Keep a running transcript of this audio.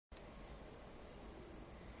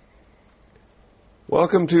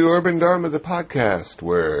Welcome to Urban Dharma, the podcast,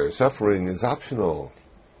 where suffering is optional.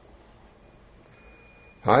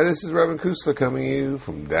 Hi, this is Reverend Kusala coming to you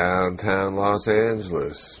from downtown Los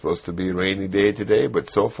Angeles. Supposed to be a rainy day today, but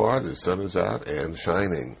so far the sun is out and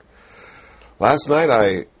shining. Last night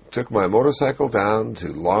I took my motorcycle down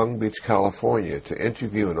to Long Beach, California to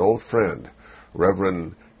interview an old friend,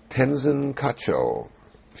 Reverend Tenzin Kacho.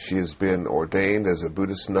 She has been ordained as a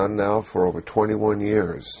Buddhist nun now for over 21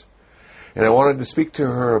 years. And I wanted to speak to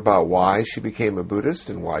her about why she became a Buddhist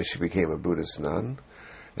and why she became a Buddhist nun,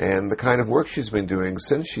 and the kind of work she's been doing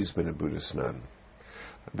since she's been a Buddhist nun.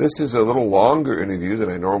 This is a little longer interview than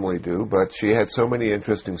I normally do, but she had so many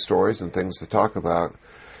interesting stories and things to talk about,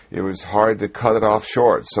 it was hard to cut it off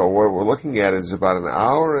short. So what we're looking at is about an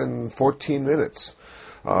hour and 14 minutes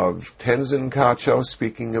of Tenzin Kacho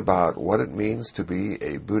speaking about what it means to be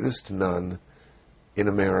a Buddhist nun in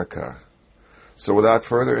America. So without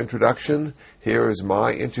further introduction, here is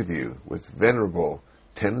my interview with Venerable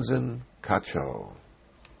Tenzin Kacho.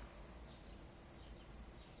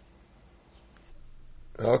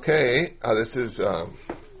 Okay, this is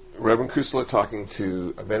Reverend Kusala talking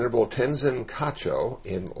to Venerable Tenzin Kacho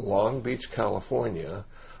in Long Beach, California.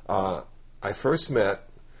 I first met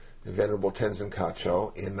Venerable Tenzin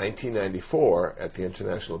Kacho in 1994 at the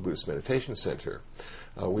International Buddhist Meditation Center.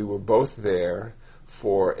 We were both there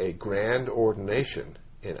for a grand ordination,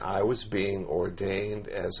 and I was being ordained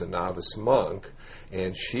as a novice monk,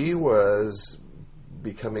 and she was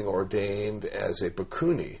becoming ordained as a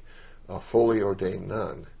bhikkhuni, a fully ordained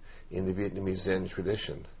nun in the Vietnamese Zen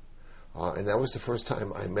tradition. And that was the first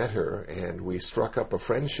time I met her, and we struck up a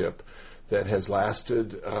friendship that has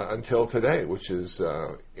lasted until today, which is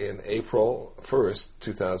in April 1st,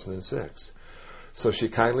 2006. So she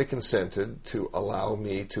kindly consented to allow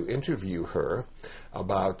me to interview her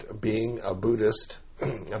about being a Buddhist,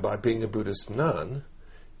 about being a Buddhist nun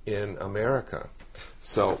in America.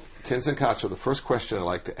 So, Tenzin Kacho, the first question I'd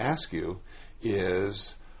like to ask you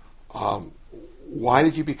is, why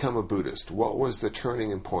did you become a Buddhist? What was the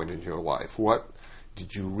turning point in your life? What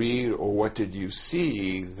did you read or what did you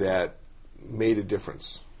see that made a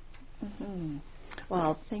difference? Mm-hmm.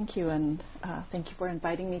 Well, thank you, and thank you for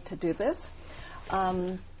inviting me to do this.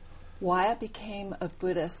 Why I became a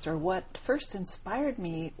Buddhist, or what first inspired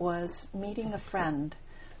me, was meeting a friend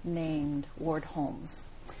named Ward Holmes,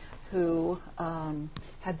 who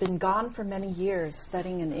had been gone for many years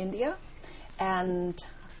studying in India, and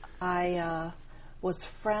I was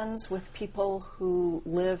friends with people who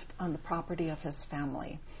lived on the property of his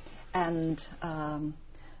family. And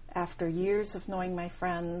after years of knowing my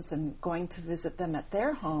friends and going to visit them at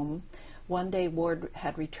their home, one day Ward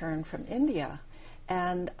had returned from India.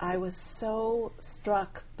 And I was so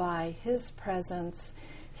struck by his presence,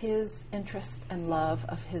 his interest and love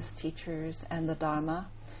of his teachers and the Dharma,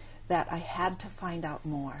 that I had to find out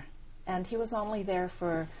more. And he was only there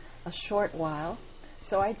for a short while,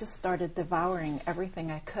 so I just started devouring everything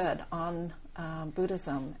I could on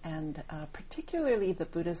Buddhism, and particularly the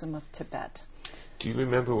Buddhism of Tibet. Do you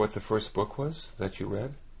remember what the first book was that you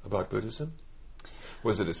read about Buddhism?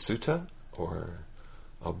 Was it a sutta or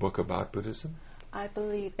a book about Buddhism? I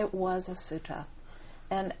believe it was a sutta.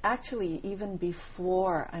 And actually, even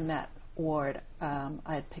before I met Ward, I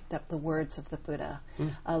had picked up the words of the Buddha,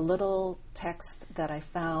 a little text that I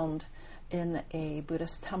found in a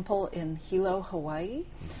Buddhist temple in Hilo, Hawaii,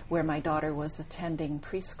 where my daughter was attending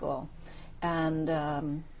preschool. And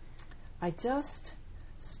I just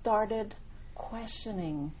started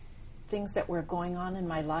questioning things that were going on in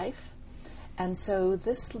my life. And so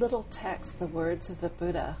this little text, the words of the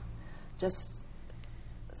Buddha, just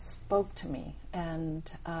spoke to me, and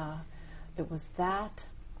it was that,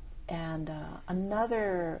 and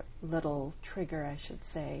another little trigger, I should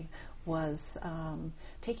say, was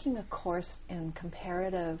taking a course in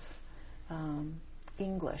comparative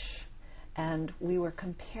English, and we were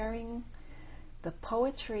comparing the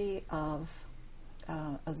poetry of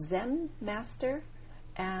a Zen master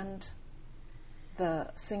and the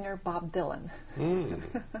singer Bob Dylan.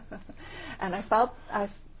 And I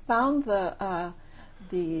found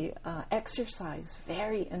the exercise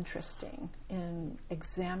very interesting in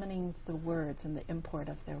examining the words and the import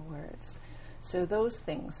of their words. So those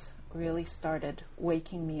things really started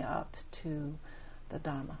waking me up to the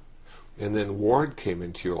Dharma. And then Ward came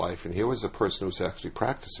into your life, and he was a person who was actually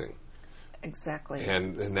practicing. Exactly.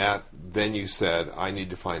 And that, then you said, I need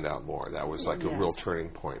to find out more. That was like a real turning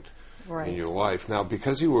point in your life. Now,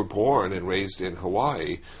 because you were born and raised in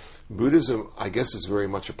Hawaii, Buddhism, I guess, is very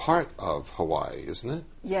much a part of Hawaii, isn't it?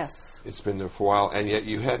 Yes. It's been there for a while, and yet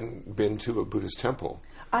you hadn't been to a Buddhist temple.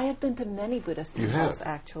 I had been to many Buddhist You temples, have?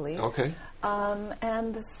 actually. Okay.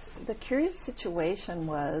 And the curious situation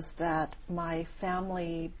was that my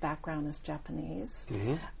family background is Japanese.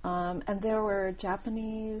 And there were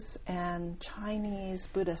Japanese and Chinese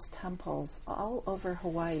Buddhist temples all over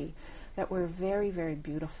Hawaii that were very, very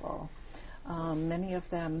beautiful. Many of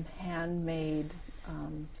them handmade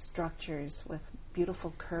structures with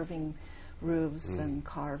beautiful curving roofs and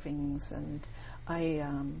carvings, and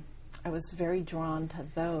I was very drawn to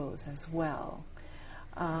those as well.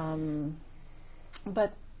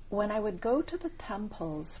 But when I would go to the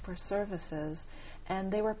temples for services,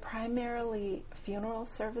 and they were primarily funeral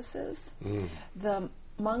services, the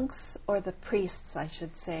monks, or the priests, I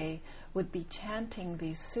should say, would be chanting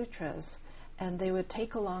these sutras, and they would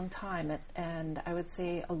take a long time, and I would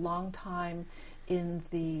say a long time in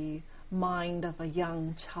the mind of a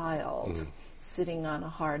young child sitting on a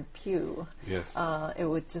hard pew. Yes. It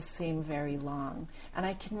would just seem very long. And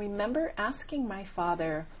I can remember asking my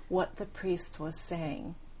father what the priest was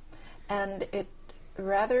saying. And it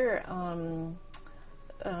rather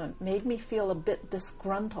made me feel a bit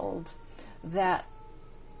disgruntled that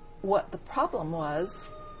what the problem was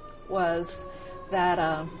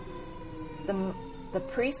that the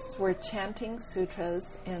priests were chanting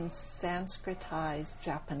sutras in Sanskritized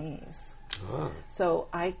Japanese. So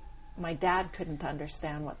my dad couldn't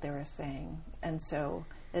understand what they were saying, and so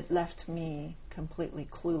it left me completely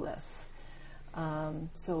clueless.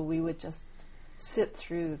 So we would just sit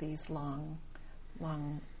through these long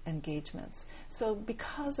engagements. So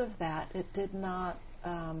because of that, it did not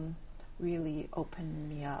really open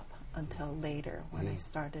me up until later when I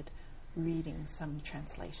started reading some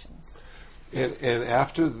translations. And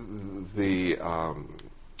after the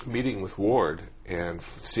meeting with Ward and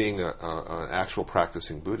seeing an actual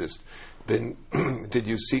practicing Buddhist, then did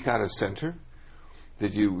you seek out a center?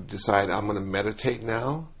 Did you decide, I'm going to meditate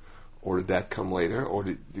now? Or did that come later? Or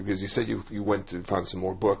because you said you went to find some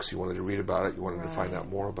more books, you wanted to read about it, you wanted to find out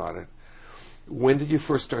more about it. When did you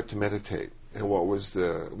first start to meditate? And what was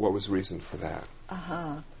the reason for that?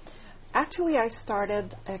 Actually, I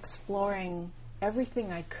started exploring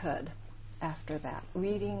everything I could after that,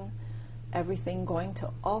 reading everything, going to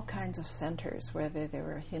all kinds of centers, whether they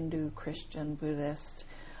were Hindu, Christian, Buddhist,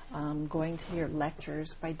 going to hear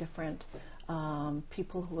lectures by different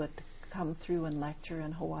people who had come through and lecture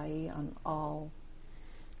in Hawaii on all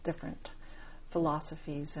different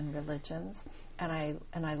philosophies and religions, and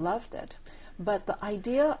I loved it. But the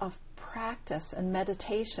idea of practice and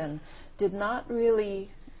meditation did not really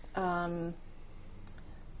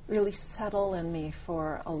settle in me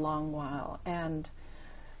for a long while. And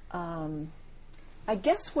I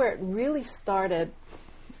guess where it really started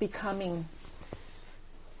becoming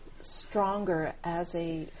stronger as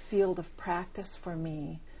a field of practice for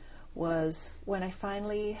me was when I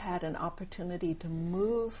finally had an opportunity to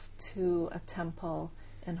move to a temple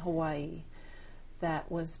in Hawaii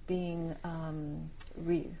that was being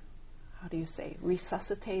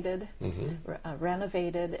resuscitated,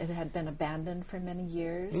 renovated. It had been abandoned for many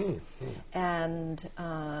years, and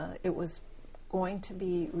it was going to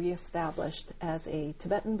be reestablished as a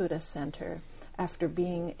Tibetan Buddhist center after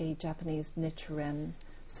being a Japanese Nichiren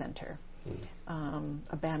center,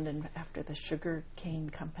 abandoned after the sugar cane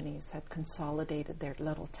companies had consolidated their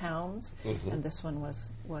little towns, and this one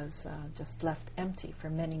was just left empty for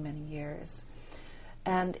many, many years.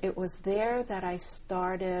 And it was there that I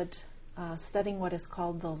started studying what is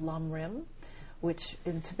called the Lamrim, which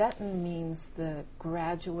in Tibetan means the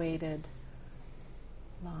graduated,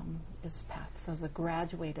 Lam is path, so the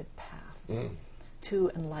graduated path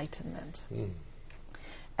to enlightenment.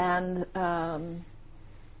 And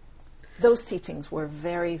those teachings were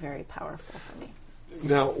very, very powerful for me.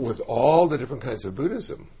 Now, with all the different kinds of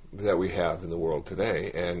Buddhism that we have in the world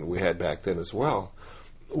today, and we had back then as well,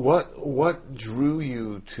 what drew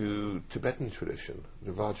you to Tibetan tradition,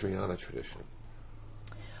 the Vajrayana tradition?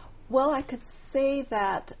 Well, I could say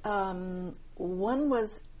that one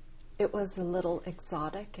was, it was a little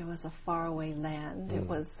exotic. It was a faraway land. It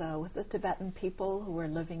was with the Tibetan people who were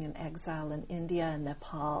living in exile in India and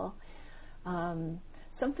Nepal.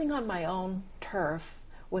 Something on my own turf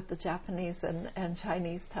with the Japanese and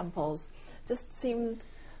Chinese temples just seemed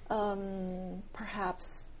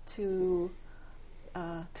perhaps too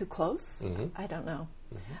close. I don't know.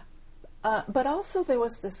 But also there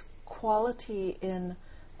was this quality in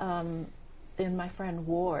my friend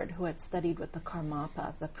Ward, who had studied with the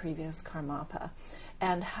Karmapa, the previous Karmapa,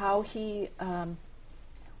 and how he,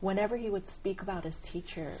 whenever he would speak about his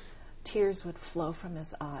teacher, tears would flow from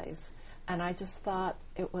his eyes. And I just thought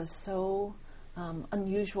it was so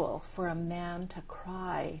unusual for a man to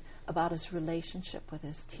cry about his relationship with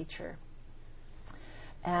his teacher.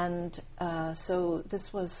 And so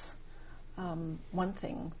this was one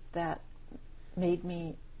thing that made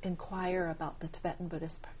me inquire about the Tibetan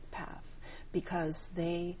Buddhist path, because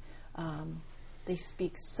they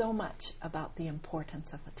speak so much about the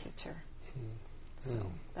importance of a teacher. So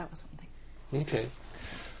that was one thing. Okay.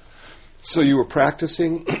 So you were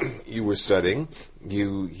practicing, you were studying,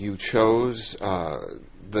 you chose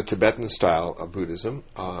the Tibetan style of Buddhism,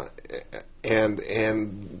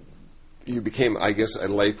 and you became, I guess, a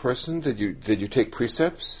lay person. Did you take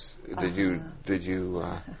precepts? Did you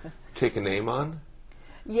take a name on?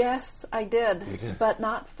 Yes, I did, You did? but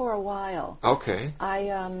not for a while. Okay.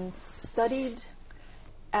 I studied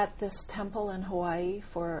at this temple in Hawaii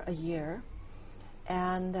for a year,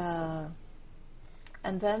 and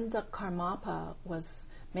then the Karmapa was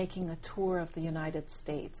making a tour of the United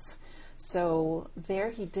States. So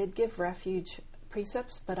there he did give refuge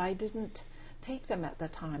precepts, but I didn't take them at the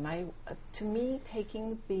time. To me,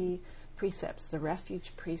 taking the precepts, the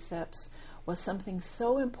refuge precepts, was something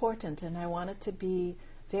so important, and I wanted to be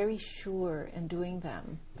very sure in doing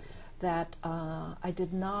them that I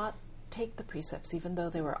did not take the precepts, even though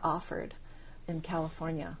they were offered in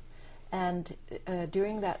California. And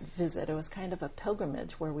during that visit, it was kind of a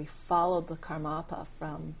pilgrimage where we followed the Karmapa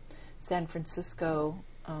from San Francisco,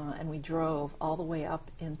 and we drove all the way up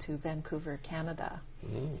into Vancouver, Canada.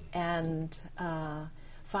 And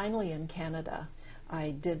finally in Canada,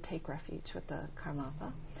 I did take refuge with the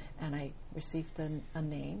Karmapa, and I received a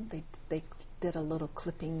name. They did a little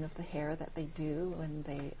clipping of the hair that they do when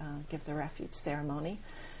they give the refuge ceremony.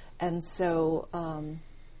 And so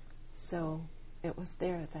it was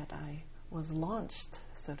there that I was launched,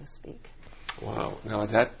 so to speak. Wow. Now,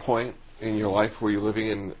 at that point in your life, were you living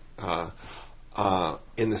in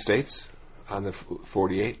the States on the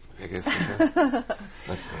 48, I guess?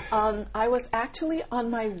 I was actually on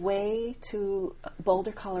my way to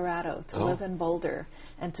Boulder, Colorado, to live in Boulder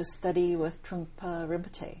and to study with Trungpa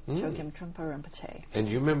Rinpoche, Chogyam Trungpa Rinpoche. And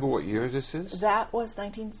you remember what year this is? That was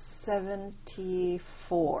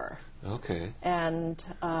 1974. Okay. And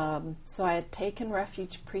so I had taken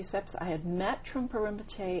refuge precepts. I had met Trungpa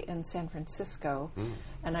Rinpoche in San Francisco,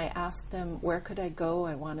 and I asked him where could I go.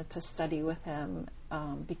 I wanted to study with him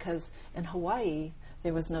because in Hawaii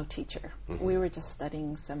there was no teacher. We were just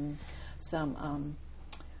studying some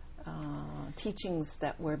teachings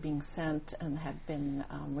that were being sent and had been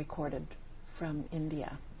recorded from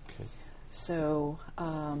India. Okay. So.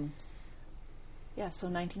 So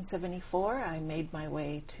 1974, I made my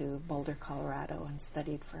way to Boulder, Colorado, and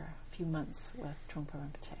studied for a few months with Trungpa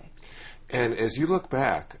Rinpoche. And as you look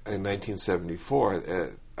back in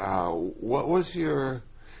 1974, what was your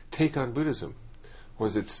take on Buddhism?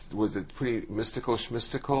 Was it pretty mystical,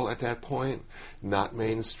 schmystical at that point? Not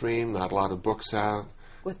mainstream, not a lot of books out?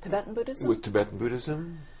 With Tibetan Buddhism? With Tibetan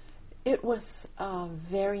Buddhism? It was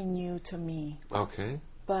very new to me. Okay.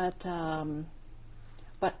 But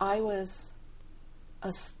I was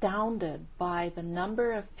astounded by the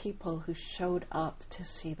number of people who showed up to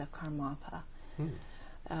see the Karmapa.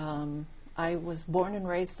 I was born and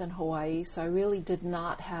raised in Hawaii, so I really did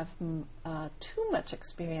not have too much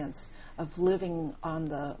experience of living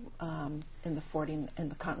on in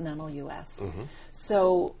the continental U.S.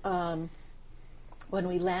 So when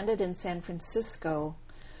we landed in San Francisco,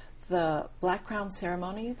 the Black Crown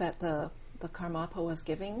ceremony that the Karmapa was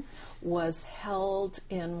giving was held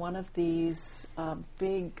in one of these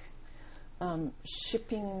big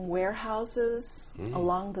shipping warehouses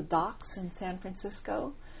along the docks in San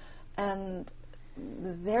Francisco, and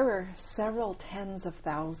there were several tens of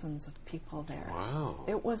thousands of people there. Wow.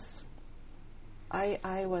 It was,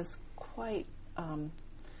 I was quite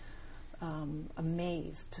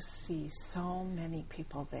amazed to see so many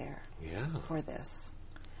people there for this.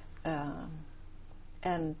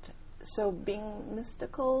 And so being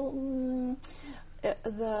mystical,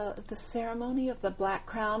 the ceremony of the Black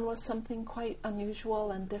Crown was something quite unusual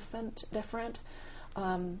and different.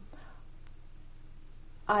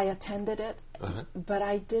 I attended it, but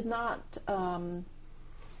I did not. I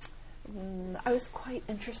was quite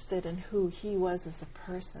interested in who he was as a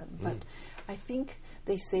person, but I think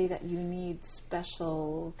they say that you need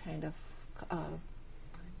special kind of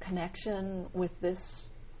connection with this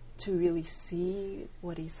to really see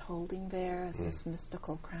what he's holding there as this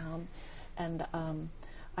mystical crown. And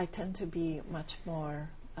I tend to be much more,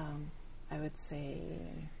 I would say,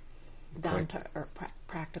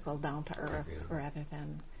 practical, down to earth, rather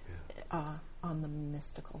than on the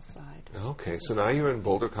mystical side. Okay, so now you're in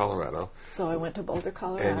Boulder, Colorado. So I went to Boulder,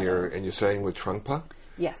 Colorado. And you're staying with Trungpa?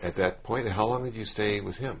 Yes. At that point, how long did you stay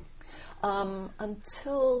with him?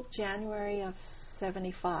 Until January of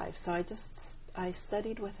 75. So I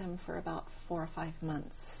studied with him for about 4 or 5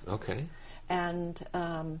 months. Okay. And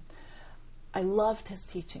I loved his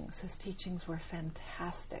teachings. His teachings were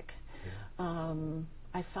fantastic. Yeah.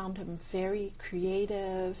 I found him very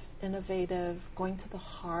creative, innovative, going to the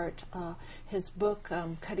heart. His book,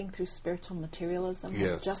 Cutting Through Spiritual Materialism,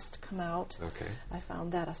 had just come out. Okay. I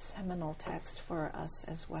found that a seminal text for us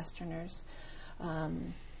as Westerners,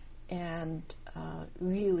 and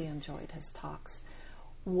really enjoyed his talks.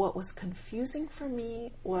 What was confusing for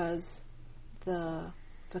me was the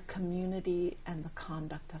community and the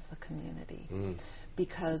conduct of the community,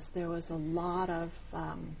 because there was a lot of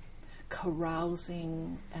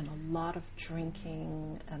carousing and a lot of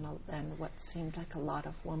drinking and what seemed like a lot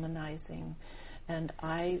of womanizing. And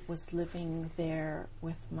I was living there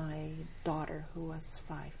with my daughter, who was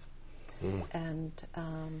 5, and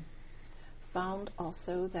found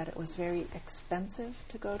also that it was very expensive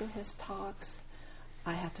to go to his talks.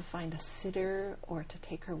 I had to find a sitter or to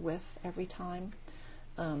take her with every time.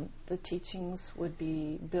 The teachings would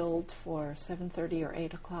be billed for 7:30 or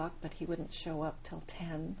 8 o'clock, but he wouldn't show up till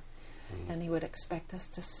 10. And he would expect us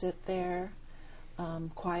to sit there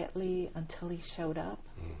quietly until he showed up.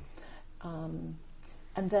 And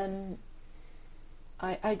then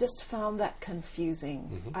I just found that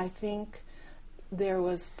confusing. I think there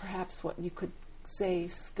was perhaps what you could say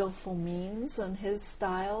skillful means in his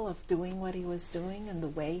style of doing what he was doing and the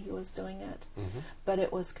way he was doing it. But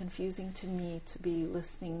it was confusing to me to be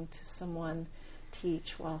listening to someone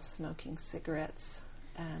teach while smoking cigarettes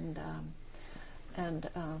and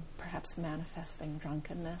perhaps manifesting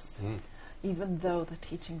drunkenness, even though the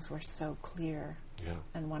teachings were so clear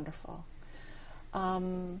and wonderful.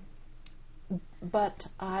 But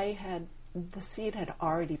the seed had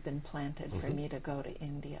already been planted for me to go to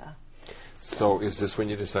India. So is this when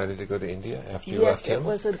you decided to go to India after you left him? Yes, it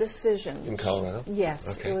was a decision. In Colorado?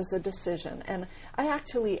 Yes, okay. It was a decision. And I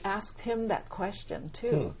actually asked him that question,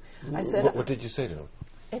 too. I said, what did you say to him?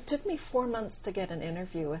 It took me 4 months to get an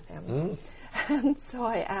interview with him. And so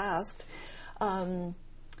I asked,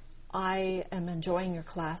 I am enjoying your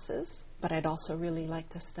classes, but I'd also really like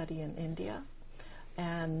to study in India.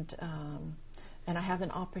 And I have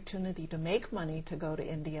an opportunity to make money to go to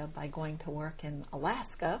India by going to work in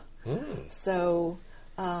Alaska. So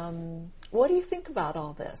what do you think about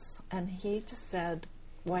all this? And he just said,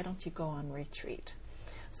 why don't you go on retreat?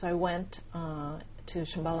 So I went to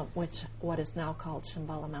Shambhala, what is now called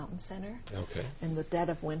Shambhala Mountain Center, in the dead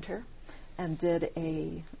of winter, and did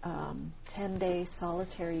a 10-day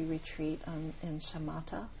solitary retreat in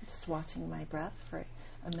shamatha, just watching my breath for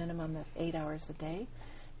a minimum of 8 hours a day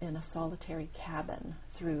in a solitary cabin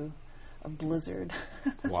through a blizzard.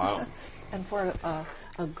 Wow. And for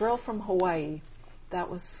a girl from Hawaii, that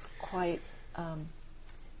was quite a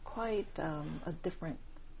different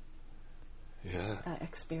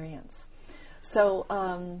experience. So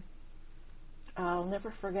I'll never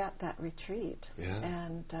forget that retreat.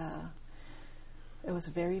 And it was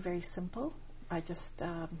very, very simple. I just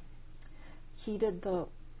heated the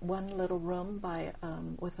one little room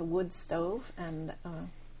with a wood stove and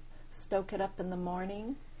stoke it up in the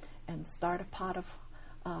morning and start a pot of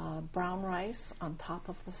brown rice on top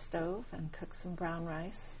of the stove and cook some brown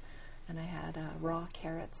rice. And I had raw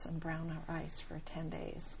carrots and brown rice for 10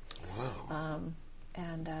 days. Wow.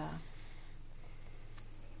 And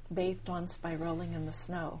bathed once by rolling in the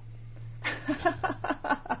snow.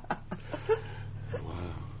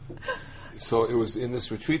 Wow. So it was in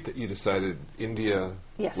this retreat that you decided India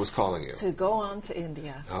was calling you. To go on to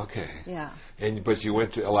India. Okay. Yeah. But you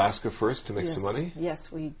went to Alaska first to make some money?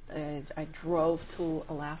 Yes, I drove to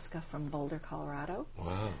Alaska from Boulder, Colorado.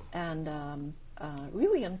 Wow. And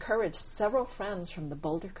really encouraged several friends from the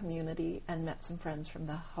Boulder community and met some friends from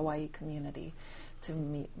the Hawaii community to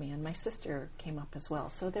meet me, and my sister came up as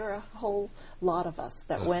well. So there were a whole lot of us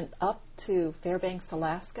that went up to Fairbanks,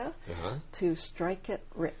 Alaska to strike it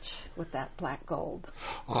rich with that black gold.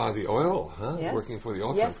 The oil, huh? Yes. Working for the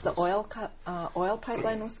oil Yes, companies. the oil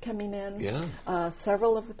pipeline was coming in. Yeah.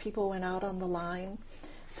 Several of the people went out on the line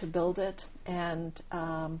to build it, and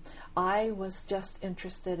I was just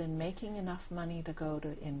interested in making enough money to go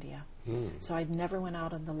to India. So I never went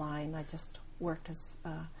out on the line. I just worked as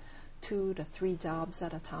 2 to 3 jobs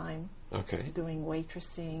at a time, doing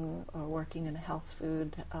waitressing or working in a health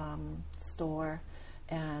food store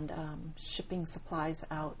and shipping supplies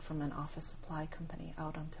out from an office supply company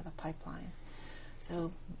out onto the pipeline.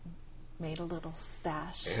 So made a little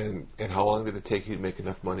stash. And how long did it take you to make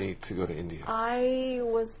enough money to go to India? I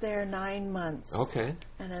was there 9 months. Okay.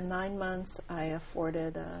 And in 9 months, I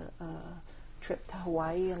afforded a trip to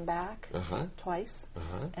Hawaii and back twice,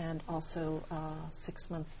 and also a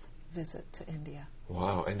 6-month visit to India.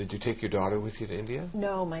 Wow. And did you take your daughter with you to India?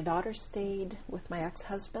 No, my daughter stayed with my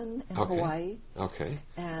ex-husband in Hawaii. Okay.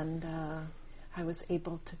 And I was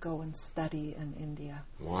able to go and study in India.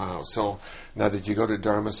 Wow. So now did you go to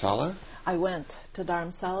Dharamsala? I went to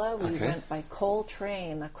Dharamsala. We went by coal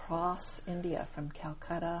train across India from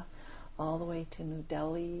Calcutta all the way to New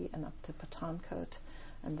Delhi and up to Pathankot,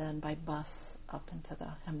 and then by bus up into the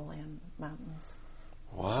Himalayan mountains.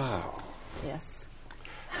 Wow. Yes.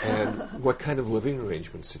 And what kind of living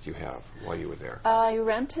arrangements did you have while you were there? I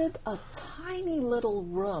rented a tiny little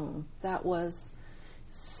room that was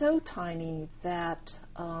so tiny that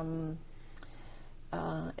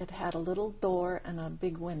it had a little door and a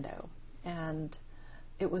big window. And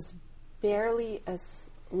it was barely as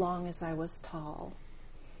long as I was tall.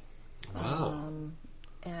 Wow.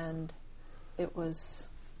 And it was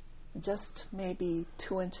just maybe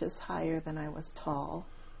 2 inches higher than I was tall.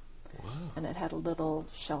 Wow. And it had a little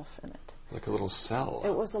shelf in it. Like a little cell.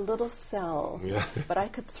 It was a little cell. Yeah. But I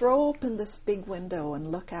could throw open this big window and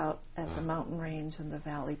look out at the mountain range and the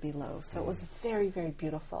valley below. So it was very, very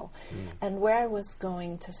beautiful. And where I was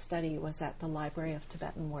going to study was at the Library of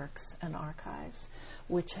Tibetan Works and Archives,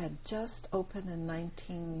 which had just opened in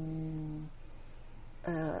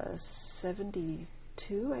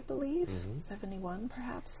 1972, I believe, 71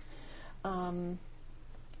 perhaps.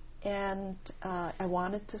 And I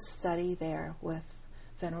wanted to study there with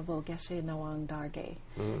Venerable Geshe Nawang Dargay.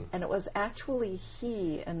 And it was actually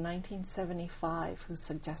he in 1975 who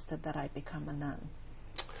suggested that I become a nun.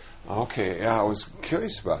 Okay, yeah, I was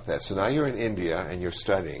curious about that. So now you're in India and you're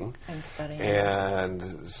studying. I'm studying.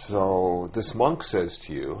 And so this monk says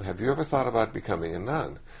to you, have you ever thought about becoming a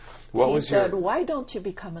nun? He said, why don't you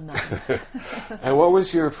become a nun? And what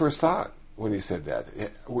was your first thought when he said that?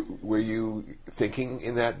 Were you thinking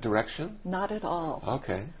in that direction? Not at all.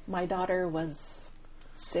 Okay. My daughter was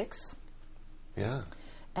 6. Yeah.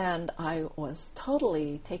 And I was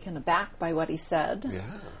totally taken aback by what he said.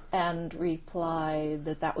 Yeah. And replied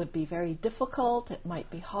that that would be very difficult. It might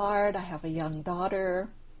be hard. I have a young daughter.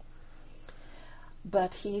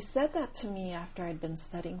 But he said that to me after I'd been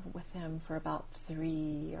studying with him for about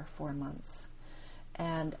 3 or 4 months.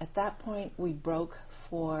 And at that point, we broke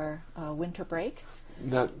for winter break.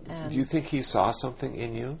 Now, do you think he saw something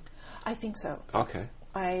in you? I think so. Okay.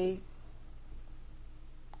 I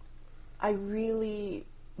really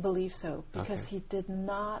believe so, because he did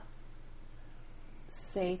not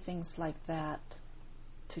say things like that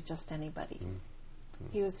to just anybody.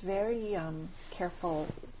 He was very careful.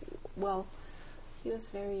 Well, he was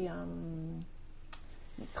very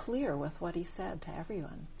clear with what he said to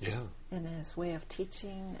everyone. Yeah. In his way of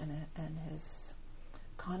teaching and his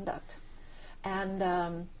conduct.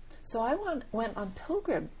 And so I went on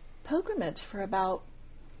pilgrimage for about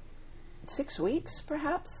 6 weeks,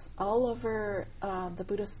 perhaps, all over the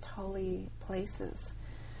Buddhist holy places.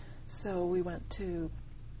 So we went to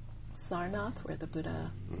Sarnath, where the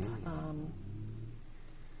Buddha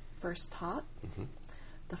first taught.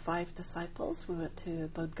 The 5 disciples. We went to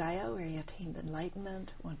Bodh Gaya, where he attained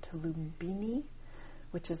enlightenment. Went to Lumbini,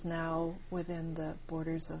 which is now within the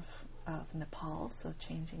borders of Nepal, so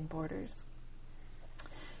changing borders.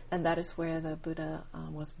 And that is where the Buddha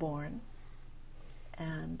was born.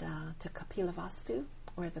 And to Kapilavastu,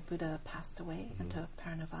 where the Buddha passed away into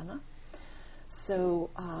Parinirvana. So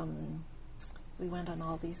we went on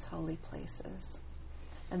all these holy places.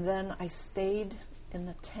 And then I stayed in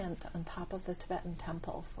a tent on top of the Tibetan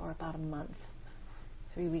temple for about a month,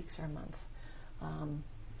 3 weeks or a month,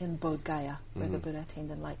 in Bodh Gaya, where the Buddha attained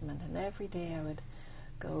enlightenment. And every day I would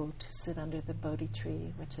go to sit under the Bodhi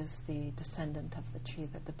tree, which is the descendant of the tree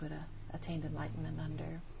that the Buddha attained enlightenment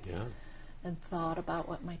under. Yeah. And thought about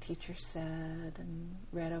what my teacher said and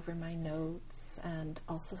read over my notes, and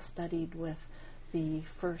also studied with the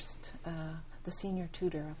first, the senior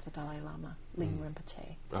tutor of the Dalai Lama, Ling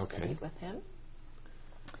Rinpoche. Okay. Studied with him.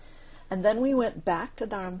 And then we went back to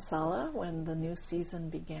Dharamsala when the new season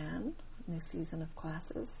began, new season of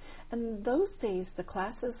classes. And those days the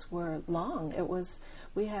classes were long.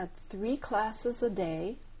 We had 3 classes a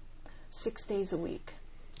day, 6 days a week.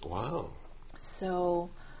 Wow. So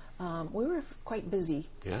we were quite busy.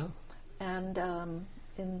 Yeah. And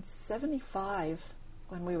in 75,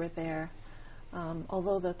 when we were there,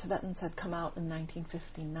 although the Tibetans had come out in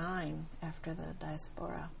 1959 after the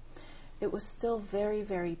diaspora, it was still very,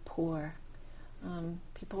 very poor.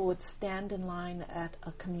 People would stand in line at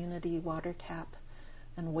a community water tap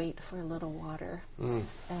and wait for a little water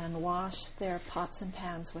and wash their pots and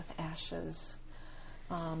pans with ashes.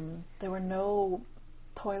 There were no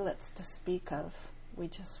toilets to speak of. We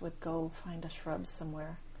just would go find a shrub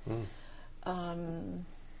somewhere. And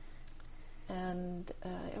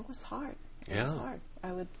it was hard. It was hard.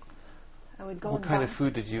 I would go. What kind of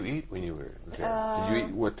food did you eat when you were there? Did you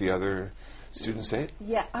eat what the other students ate?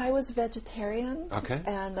 Yeah, I was vegetarian. Okay.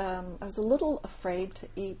 And I was a little afraid to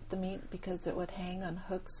eat the meat because it would hang on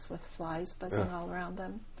hooks with flies buzzing all around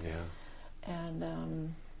them. Yeah.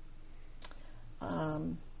 And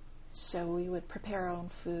so we would prepare our own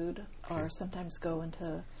food, or sometimes go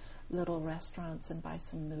into little restaurants and buy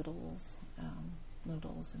some noodles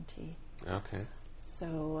and tea. Okay.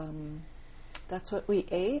 So that's what we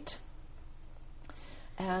ate.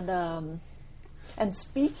 And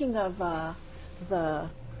speaking of the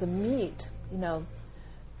meat,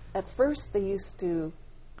 at first they used to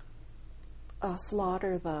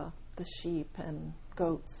slaughter the sheep and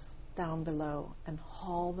goats down below and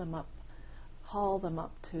haul them up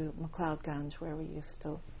to McLeod Ganj, where we used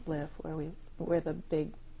to live, where the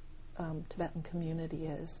big Tibetan community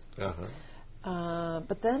is.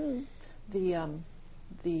 But then the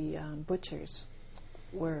butchers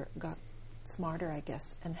got smarter, I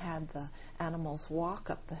guess, and had the animals walk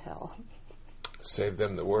up the hill. Save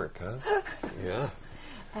them the work, huh? Yeah.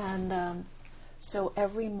 And so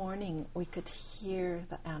every morning we could hear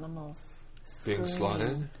the animals being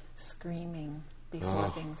slaughtered? Screaming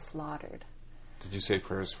before being slaughtered. Did you say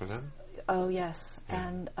prayers for them? Oh, yes. Yeah.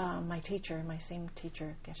 And my same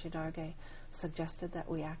teacher, Geshe Darge, suggested that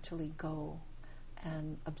we actually go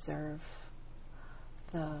and observe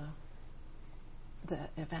the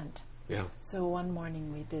event. Yeah. So one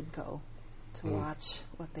morning we did go to watch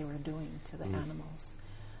what they were doing to the animals,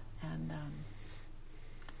 and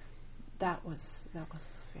that was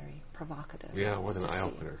very provocative. Yeah, what an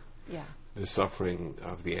eye-opener. Yeah. The suffering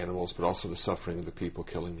of the animals, but also the suffering of the people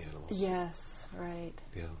killing the animals. Yes, right.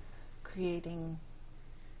 Yeah. Creating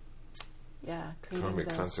karmic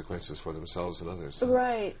consequences for themselves and others. Huh?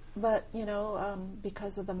 Right, but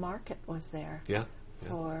because of the market was there. Yeah.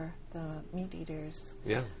 For the meat eaters.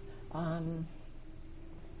 Yeah.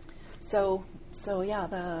 So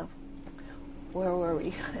where were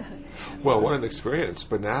we? Well, what an experience!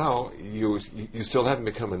 But now you still haven't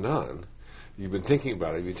become a nun. You've been thinking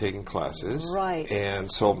about it. You've been taking classes, right?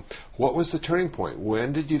 And so, what was the turning point?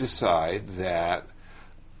 When did you decide that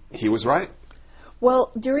he was right?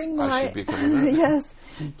 Well, during my I should become a nun. yes,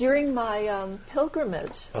 during my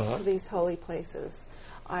pilgrimage to these holy places,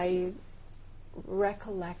 I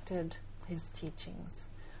recollected his teachings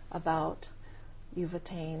about you've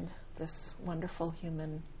attained this wonderful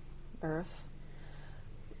human birth.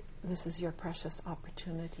 This is your precious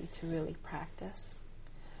opportunity to really practice.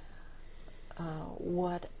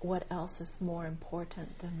 What else is more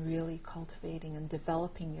important than really cultivating and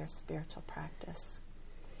developing your spiritual practice?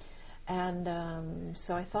 And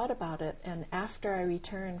so I thought about it, and after I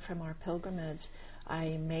returned from our pilgrimage,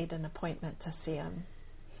 I made an appointment to see him,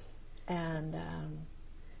 and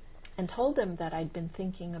told him that I'd been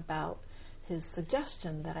thinking about his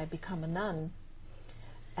suggestion that I become a nun,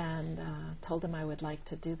 and told him I would like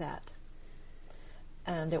to do that.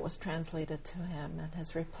 And it was translated to him, and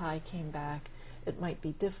his reply came back, "It might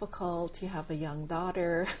be difficult, you have a young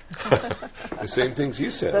daughter." The same things you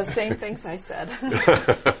said. The same things I said.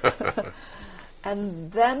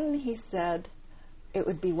 And then he said, "It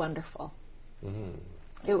would be wonderful."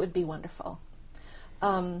 It would be wonderful.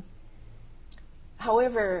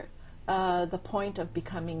 However, the point of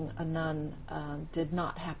becoming a nun did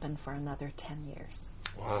not happen for another 10 years.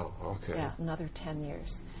 Wow, okay. Yeah, another 10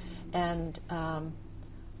 years. And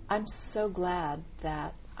I'm so glad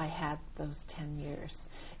that I had those 10 years.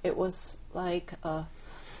 It was like a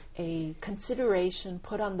consideration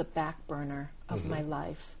put on the back burner of my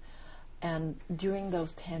life. And during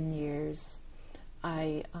those 10 years,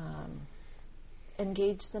 I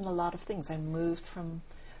engaged in a lot of things.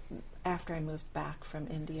 After I moved back from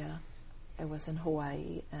India, I was in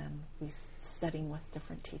Hawaii and studying with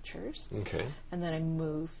different teachers. Okay. And then I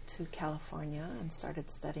moved to California and started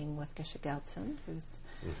studying with Geshe Geltsen, who's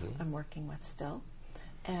I'm working with still.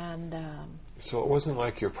 And so it wasn't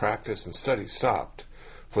like your practice and study stopped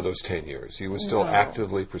for those 10 years. You were still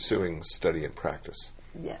actively pursuing study and practice.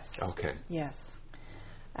 Yes. Okay. Yes.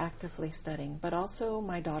 Actively studying. But also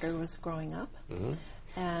my daughter was growing up.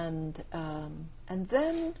 And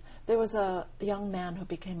then there was a young man who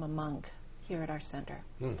became a monk here at our center.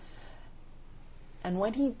 And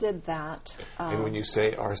when he did that... and when you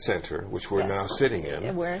say our center, which we're yes, now sitting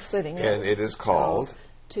in... we're sitting in. And it is called...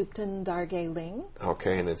 Thupten Dargay Ling.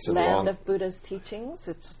 Okay, and it's in Land of Buddha's Teachings.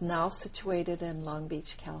 It's now situated in Long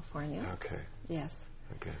Beach, California. Okay. Yes.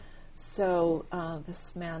 Okay. So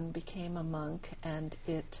this man became a monk, and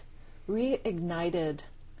it reignited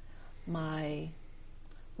my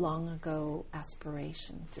long ago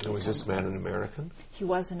aspiration to become was this man an American? He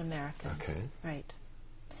was an American. Okay. Right.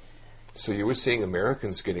 So you were seeing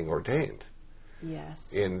Americans getting ordained.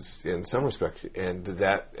 Yes. In some respect, and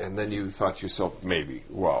then you thought to yourself, maybe,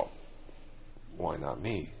 well, why not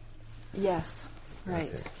me? Yes.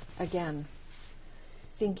 Right. Okay. Again,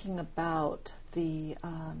 thinking about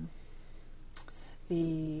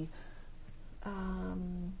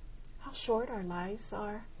how short our lives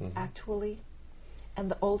are, actually. And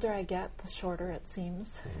the older I get, the shorter it seems.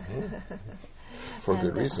 For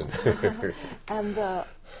good reason. And the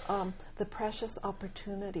precious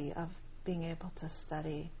opportunity of being able to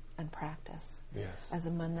study and practice as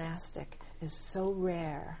a monastic is so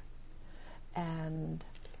rare and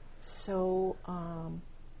so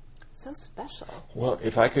special. Well,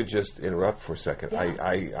 if I could just interrupt for a second. Yeah.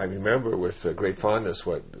 I remember with great fondness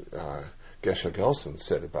what Geshe Gelsen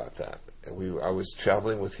said about that. I was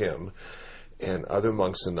traveling with him and other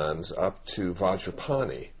monks and nuns up to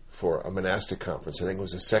Vajrapani for a monastic conference. I think it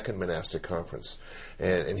was the second monastic conference.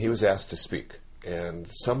 And he was asked to speak. And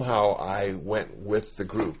somehow I went with the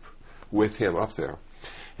group, with him up there.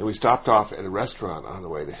 And we stopped off at a restaurant on the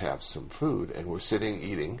way to have some food, and we're sitting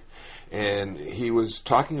eating. And he was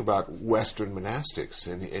talking about Western monastics.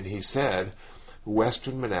 And he said,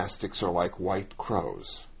 Western monastics are like white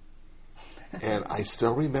crows. And I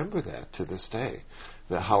still remember that to this day,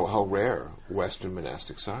 how rare Western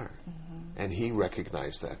monastics are. And he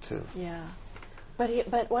recognized that too. Yeah.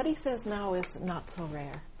 But what he says now is not so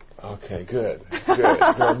rare. Okay, good. There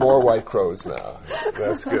are more white crows now.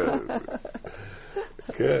 That's good.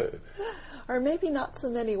 Good. Or maybe not so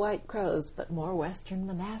many white crows, but more Western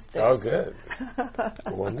monastics. Oh, good.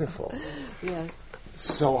 Wonderful. Yes.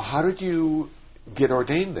 So how did you get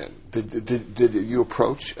ordained then? Did you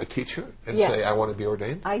approach a teacher and say, I want to be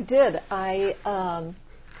ordained? I did.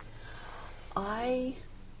 I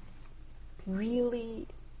really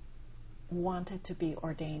wanted to be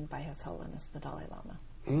ordained by His Holiness the Dalai Lama.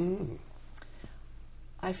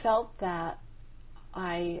 I felt that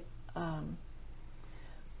I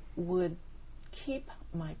would keep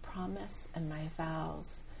my promise and my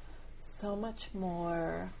vows so much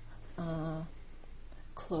more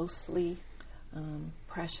closely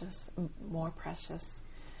more precious,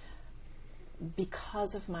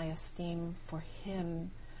 because of my esteem for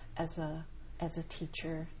him as a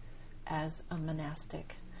teacher, as a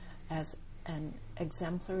monastic, as an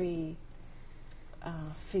exemplary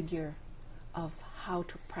figure of how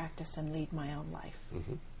to practice and lead my own life.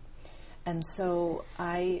 And so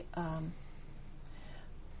I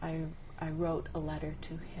wrote a letter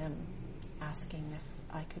to him asking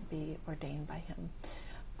if I could be ordained by him.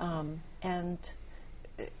 And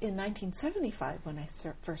in 1975, when I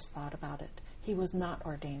first thought about it, he was not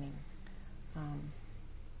ordaining,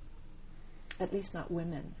 at least not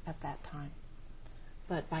women at that time.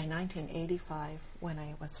 But by 1985, when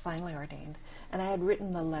I was finally ordained, and I had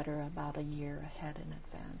written the letter about a year ahead in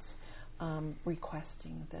advance,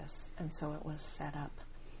 requesting this, and so it was set up,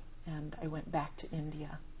 and I went back to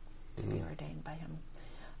India to be ordained by him.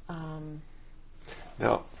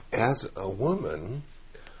 Now, as a woman,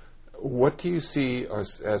 what do you see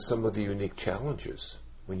as some of the unique challenges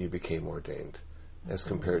when you became ordained as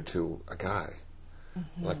compared to a guy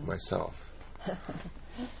like myself?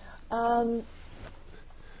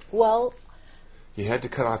 Well, you had to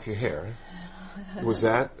cut off your hair. Was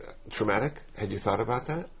that traumatic? Had you thought about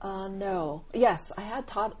that? No. Yes, I had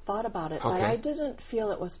thought about it, but I didn't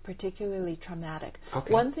feel it was particularly traumatic.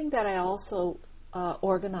 One thing that I also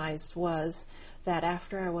organized was that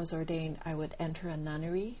after I was ordained, I would enter a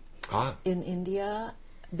nunnery in India,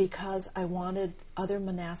 because I wanted other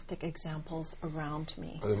monastic examples around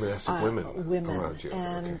me. Other monastic women around you.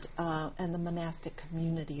 And the monastic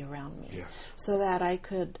community around me. Yes. So that I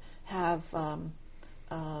could have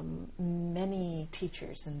many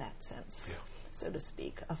teachers in that sense, so to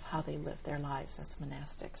speak, of how they live their lives as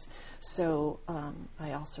monastics. So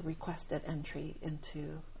I also requested entry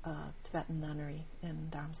into Tibetan nunnery in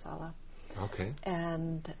Dharamsala. Okay.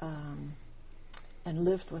 And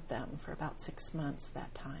lived with them for about 6 months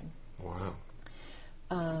that time. Wow.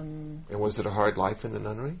 And was it a hard life in the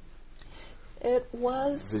nunnery? It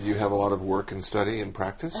was. Did you have a lot of work and study and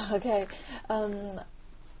practice? Okay.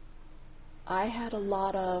 I had a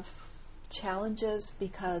lot of challenges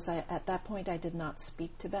because at that point I did not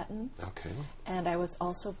speak Tibetan. Okay. And I was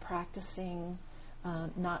also practicing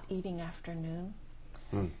not eating after noon.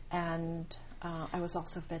 And I was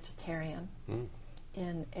also vegetarian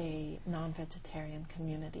in a non-vegetarian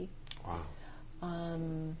community.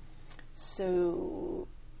 Wow. So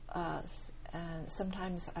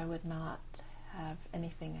sometimes I would not have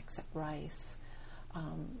anything except rice.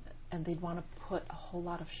 And they'd want to put a whole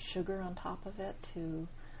lot of sugar on top of it to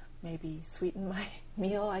maybe sweeten my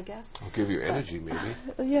meal, I guess. I'll give you energy, maybe.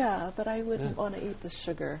 Yeah, but I wouldn't want to eat the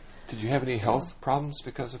sugar. Did you have any health problems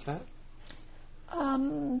because of that?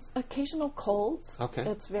 Occasional colds. Okay.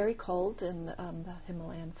 It's very cold in the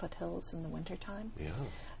Himalayan foothills in the wintertime. Yeah.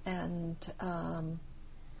 And,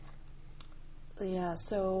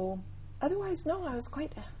 so otherwise, no, I was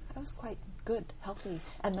quite good, healthy,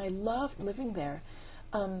 and I loved living there.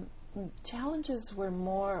 Challenges were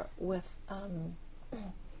more with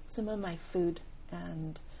some of my food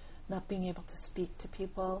and not being able to speak to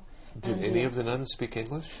people. Did any of the nuns speak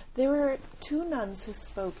English? There were 2 nuns who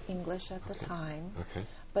spoke English at the time, Okay.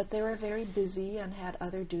 but they were very busy and had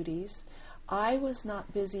other duties. I was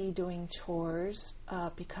not busy doing chores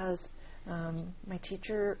because my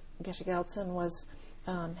teacher, Geshe Gyaltsen,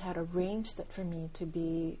 had arranged it for me to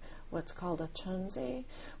be what's called a chunze,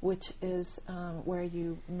 which is where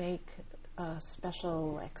you make a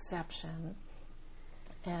special exception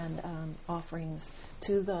and offerings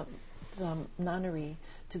to the nunnery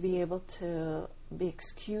to be able to be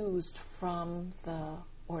excused from the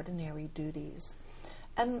ordinary duties.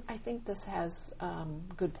 And I think this has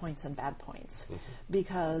good points and bad points,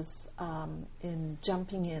 because in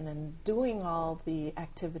jumping in and doing all the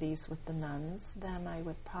activities with the nuns, then I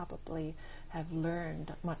would probably have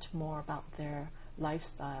learned much more about their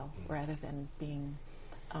lifestyle rather than being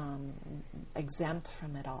exempt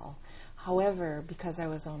from it all. However, because I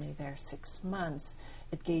was only there 6 months,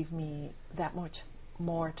 it gave me that much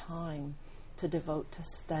more time to devote to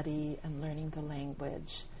study and learning the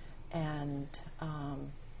language and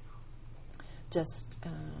just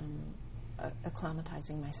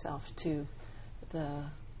acclimatizing myself to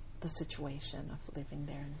the situation of living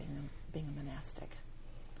there and being a monastic.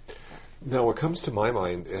 So. Now, what comes to my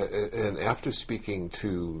mind, and after speaking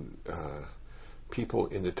to people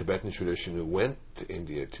in the Tibetan tradition who went to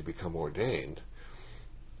India to become ordained,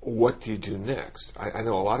 what do you do next? I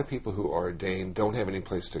know a lot of people who are ordained don't have any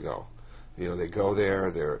place to go. You know, they go there,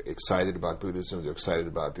 they're excited about Buddhism, they're excited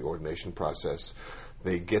about the ordination process.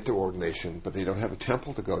 They get their ordination, but they don't have a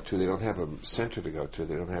temple to go to, they don't have a center to go to,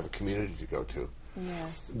 they don't have a community to go to.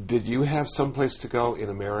 Yes. Did you have some place to go in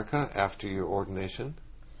America after your ordination?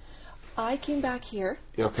 I came back here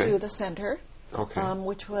Okay. to the center, Okay.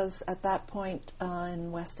 which was at that point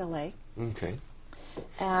in West LA. Okay.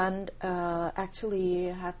 And actually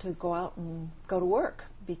had to go out and go to work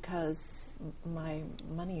because my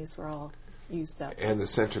monies were all used up. And the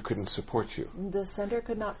center couldn't support you? The center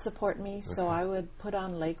could not support me, so I would put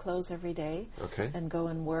on lay clothes every day and go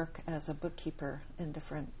and work as a bookkeeper in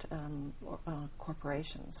different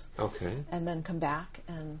corporations. Okay. And then come back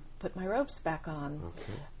and put my robes back on.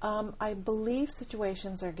 Okay. I believe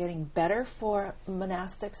situations are getting better for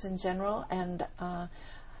monastics in general, and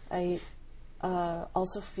I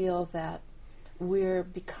also feel that we're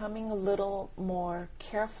becoming a little more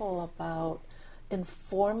careful about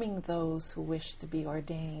informing those who wish to be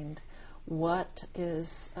ordained what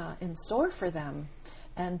is in store for them,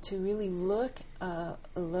 and to really look a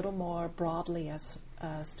little more broadly as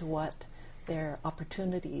to what their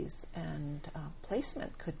opportunities and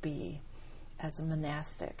placement could be as a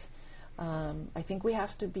monastic. I think we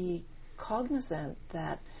have to be cognizant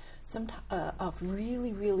that of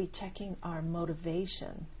really, really checking our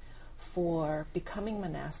motivation for becoming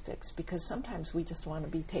monastics, because sometimes we just want to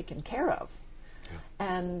be taken care of. Yeah.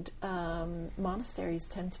 And monasteries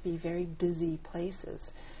tend to be very busy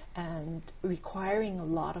places and requiring a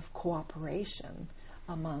lot of cooperation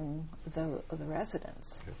among the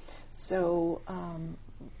residents. Yeah. So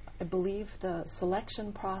I believe the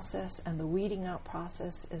selection process and the weeding out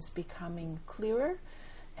process is becoming clearer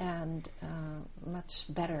and much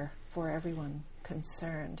better for everyone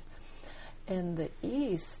concerned. In the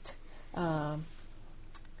East, and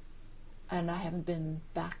I haven't been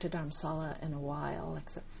back to Dharamsala in a while,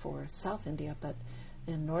 except for South India, but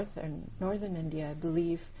in northern India, I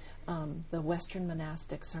believe the Western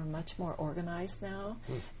monastics are much more organized now,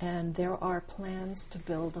 and there are plans to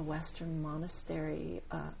build a Western monastery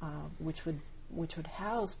which would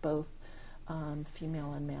house both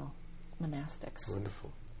female and male monastics.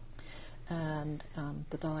 Wonderful. And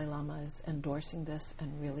the Dalai Lama is endorsing this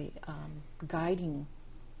and really guiding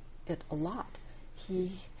it a lot.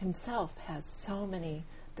 he himself has so many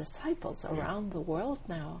disciples around the world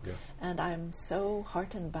now, and I'm so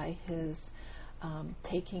heartened by his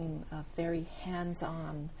taking a very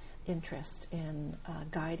hands-on interest in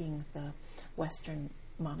guiding the Western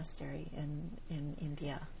monastery in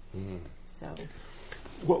India. So,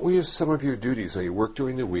 what were some of your duties? Now, you worked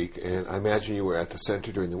during the week, and I imagine you were at the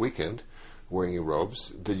center during the weekend, wearing your robes.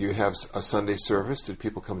 Did you have a Sunday service? Did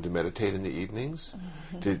people come to meditate in the evenings?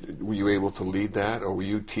 Were you able to lead that, or were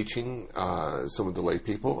you teaching some of the lay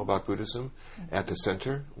people about Buddhism at the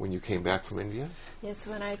center when you came back from India? Yes,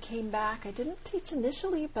 when I came back, I didn't teach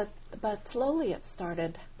initially, but slowly it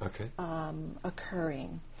started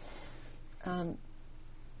occurring.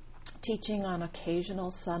 Teaching on occasional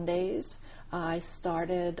Sundays. I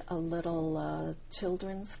started a little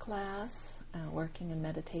children's class, working in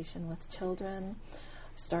meditation with children.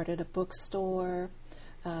 Started a bookstore.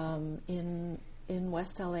 In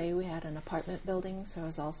West LA, we had an apartment building, so I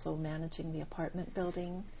was also managing the apartment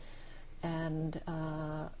building, and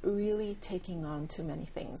really taking on too many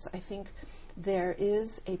things. I think there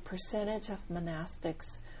is a percentage of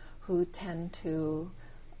monastics who tend to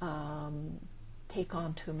take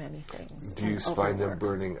on too many things. Do you find them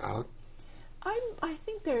burning out? I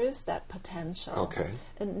think there is that potential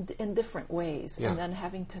in different ways, and then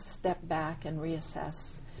having to step back and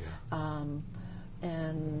reassess.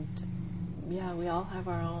 We all have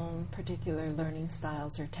our own particular learning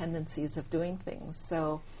styles or tendencies of doing things.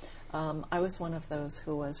 So I was one of those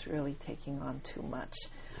who was really taking on too much.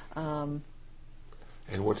 And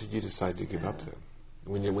what did you decide to give up then?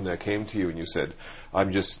 When that came to you and you said,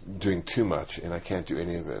 I'm just doing too much and I can't do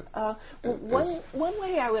any of it? One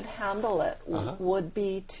way I would handle it would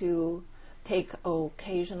be to take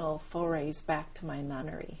occasional forays back to my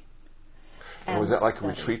nunnery. And was that like a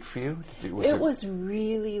retreat for you? It was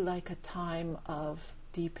really like a time of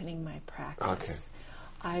deepening my practice. Okay.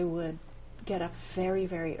 I would get up very,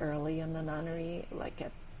 very early in the nunnery, like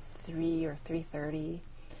at 3 or 3:30,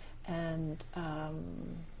 and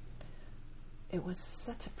it was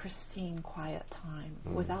such a pristine, quiet time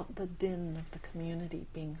without the din of the community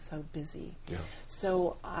being so busy.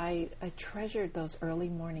 So I treasured those early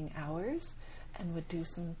morning hours and would do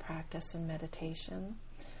some practice and meditation.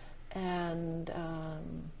 And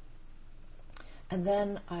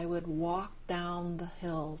then I would walk down the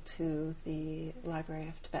hill to the Library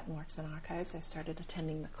of Tibetan Works and Archives. I started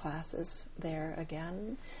attending the classes there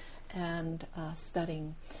again and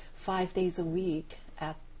studying 5 days a week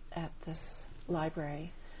at this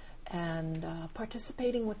library, and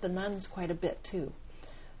participating with the nuns quite a bit too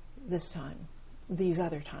these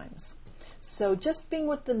other times. So just being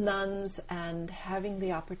with the nuns and having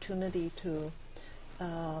the opportunity to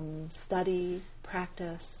study,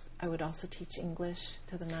 practice. I would also teach English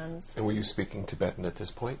to the nuns. And were you speaking Tibetan at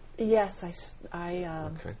this point? Yes,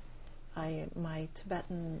 my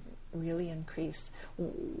Tibetan really increased.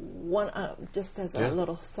 Just as a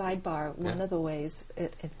little sidebar, one of the ways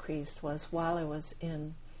it increased was while I was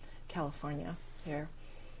in California here.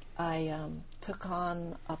 I took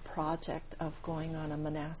on a project of going on a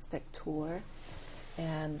monastic tour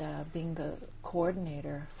and being the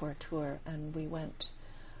coordinator for a tour, and we went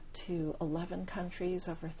to 11 countries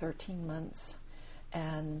over 13 months,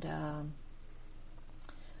 and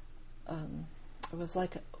it was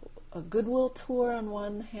like a goodwill tour on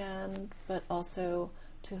one hand, but also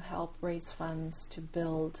to help raise funds to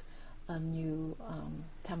build a new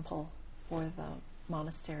temple for the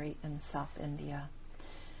monastery in South India.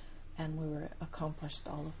 And we accomplished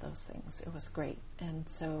all of those things. It was great. And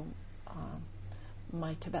so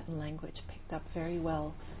my Tibetan language picked up very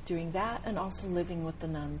well during that, and also living with the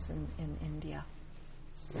nuns in India.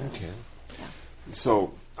 So,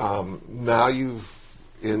 So now you've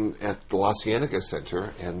at the La Cienega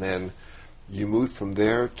Center, and then you moved from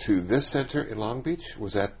there to this center in Long Beach.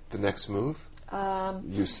 Was that the next move?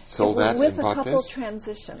 You sold that with and a bought couple this?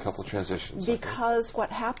 transitions. Because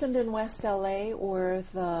what happened in West LA were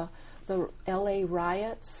the LA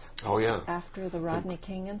riots. Oh yeah. After the Rodney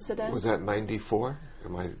King incident. Was that 94?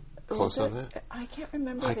 Am I close on that? I can't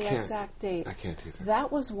remember the exact date. I can't either.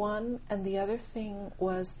 That was one, and the other thing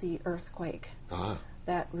was the earthquake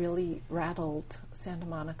that really rattled Santa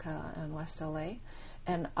Monica and West LA,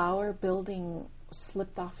 and our building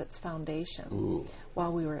slipped off its foundation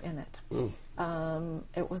while we were in it.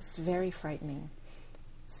 It was very frightening.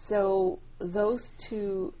 So those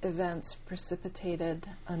two events precipitated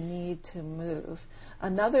a need to move.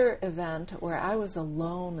 Another event where I was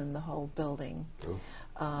alone in the whole building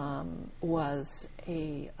was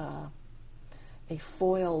a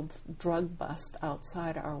foiled drug bust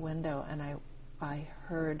outside our window, and I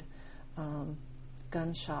heard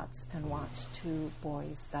gunshots and watched 2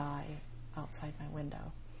 boys die outside my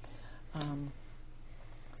window.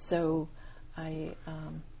 So I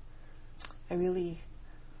really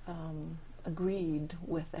agreed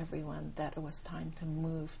with everyone that it was time to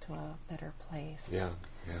move to a better place. Yeah.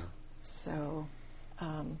 So,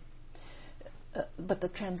 but the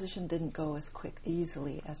transition didn't go as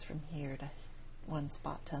easily as from here to one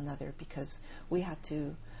spot to another, because we had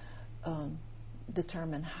to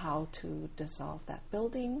determine how to dissolve that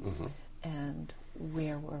building and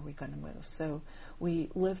where were we going to move. So we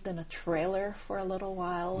lived in a trailer for a little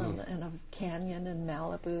while in a canyon in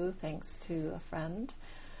Malibu, thanks to a friend.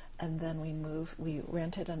 And then we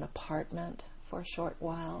rented an apartment for a short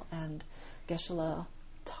while, and Geshe-la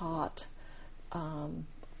taught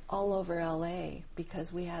all over LA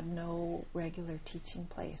because we had no regular teaching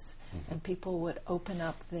place. And people would open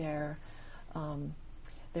up their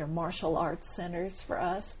martial arts centers for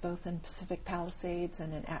us, both in Pacific Palisades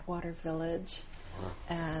and in Atwater Village.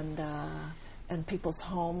 And people's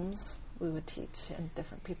homes. We would teach in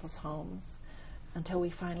different people's homes until we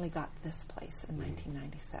finally got this place in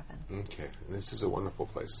 1997. Okay. This is a wonderful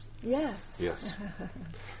place. Yes. Yes.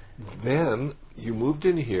 Then you moved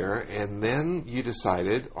in here, and then you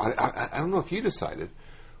decided, I don't know if you decided,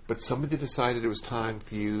 but somebody decided it was time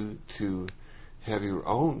for you to have your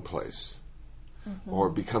own place or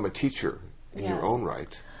become a teacher in your own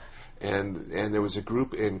right. And there was a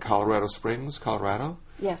group in Colorado Springs, Colorado,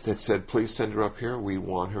 that said, please send her up here. We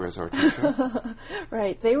want her as our teacher.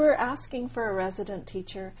 Right. They were asking for a resident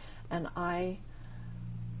teacher, and I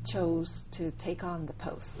chose to take on the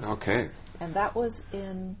post. Okay. And that was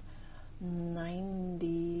in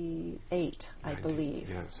 98, I believe.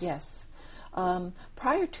 Yes.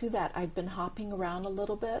 Prior to that, I'd been hopping around a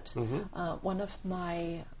little bit. One of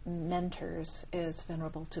my mentors is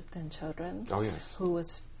Venerable Thupten Chodron, who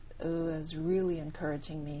was really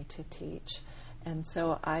encouraging me to teach. And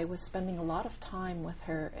so I was spending a lot of time with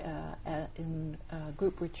her in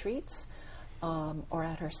group retreats or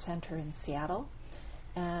at her center in Seattle.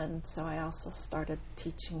 And so I also started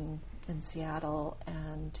teaching in Seattle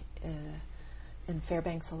and in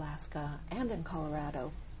Fairbanks, Alaska, and in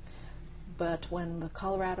Colorado. But when the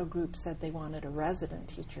Colorado group said they wanted a resident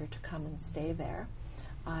teacher to come and stay there,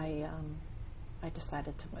 I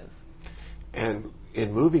decided to move. And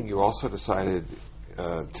in moving, you also decided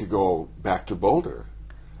to go back to Boulder,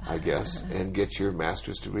 I guess, and get your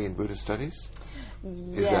master's degree in Buddhist studies?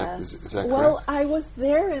 Yes. Is that well, correct? I was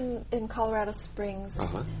there in Colorado Springs,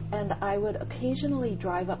 and I would occasionally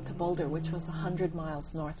drive up to Boulder, which was 100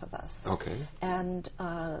 miles north of us. Okay. And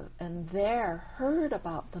there heard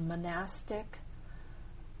about the monastic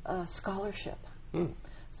scholarship.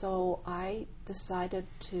 So I decided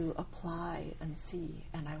to apply and see,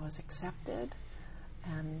 and I was accepted,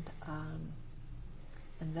 and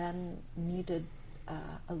then needed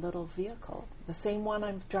a little vehicle, the same one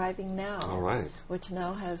I'm driving now, which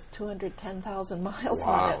now has 210,000 miles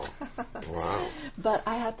on it. Wow. But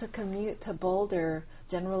I had to commute to Boulder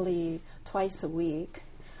generally twice a week,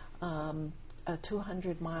 a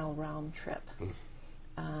 200-mile round trip,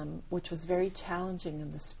 which was very challenging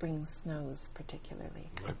in the spring snows particularly.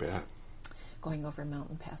 I bet. Going over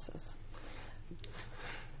mountain passes.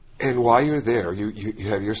 And while you're there, you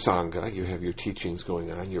have your Sangha, you have your teachings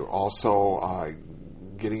going on, you're also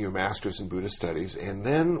getting your master's in Buddhist studies, and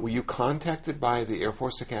then were you contacted by the Air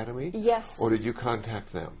Force Academy? Yes. Or did you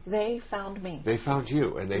contact them? They found me. They found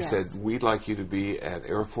you, and they said, we'd like you to be an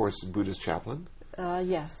Air Force Buddhist chaplain?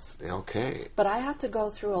 Yes. Okay. But I had to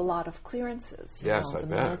go through a lot of clearances. Yes, I bet.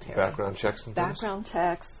 Military. Background checks and things? Background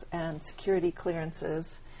checks and security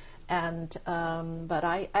clearances. And but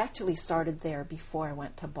I actually started there before I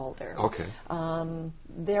went to Boulder. Okay.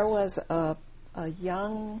 There was a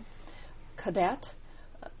young cadet,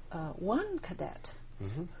 one cadet,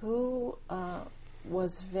 who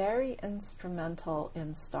was very instrumental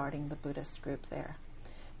in starting the Buddhist group there.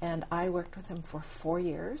 And I worked with him for 4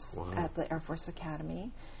 years at the Air Force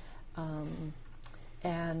Academy.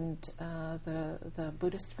 And the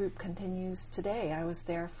Buddhist group continues today. I was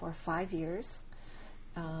there for 5 years.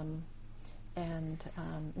 And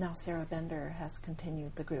now Sarah Bender has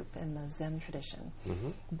continued the group in the Zen tradition.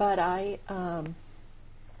 But I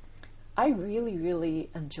really, really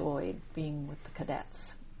enjoyed being with the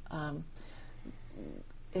cadets.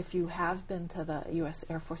 If you have been to the U.S.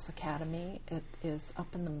 Air Force Academy, it is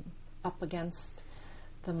up against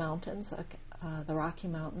the mountains, the Rocky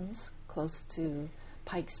Mountains, close to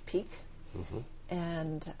Pikes Peak,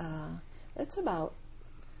 and it's about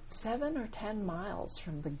 7 or 10 miles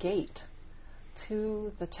from the gate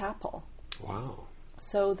to the chapel. Wow.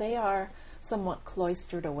 So they are somewhat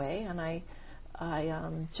cloistered away, and I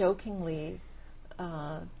jokingly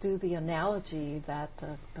do the analogy that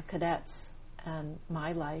the cadets and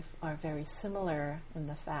my life are very similar in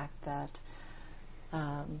the fact that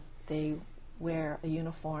they wear a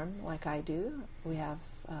uniform like I do. We have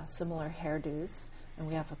similar hairdos, and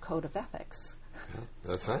we have a code of ethics. Yeah,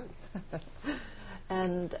 that's right.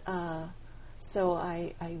 And so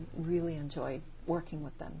I really enjoyed working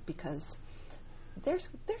with them because they're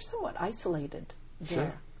somewhat isolated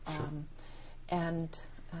there, Sure. and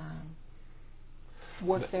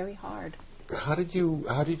work very hard. How did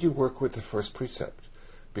you work with the first precept?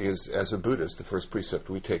 Because as a Buddhist, the first precept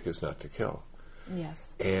we take is not to kill.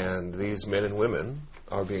 Yes. And these men and women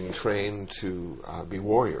are being trained to be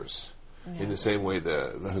warriors in the same way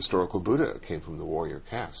the historical Buddha came from the warrior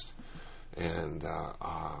caste. And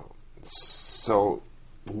so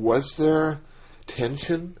was there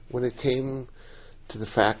tension when it came to the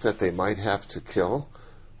fact that they might have to kill,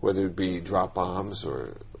 whether it be drop bombs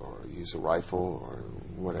or use a rifle or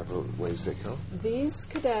whatever ways they kill? These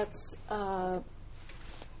cadets, and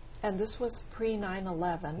this was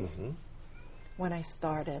pre-9/11 when I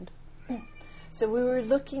started. So we were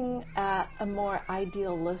looking at a more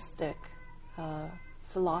idealistic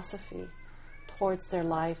philosophy towards their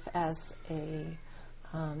life as an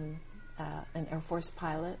Air Force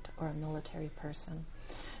pilot or a military person.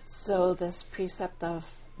 So this precept of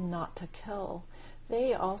not to kill,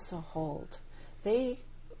 they also hold. They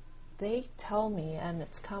tell me, and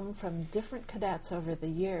it's come from different cadets over the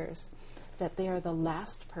years, that they are the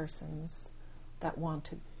last persons that want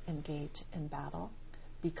to engage in battle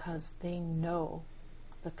because they know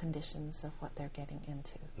the conditions of what they're getting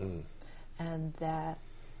into, and that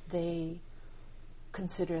they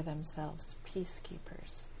consider themselves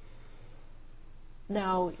peacekeepers.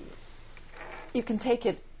 Now, you can take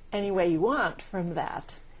it any way you want from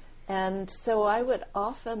that. And so I would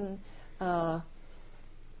often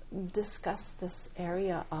discuss this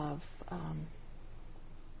area of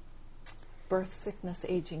birth, sickness,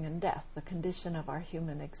 aging, and death, the condition of our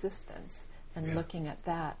human existence, and looking at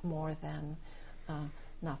that more than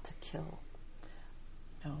not to kill.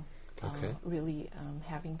 Really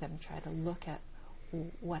having them try to look at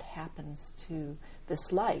what happens to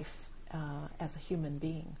this life as a human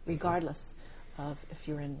being, regardless of if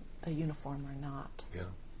you're in a uniform or not.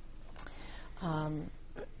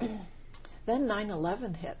 Then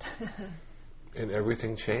 9/11 hit. And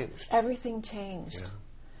everything changed. Everything changed.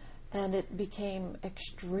 And it became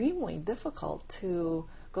extremely difficult to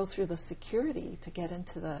go through the security to get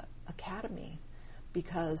into the academy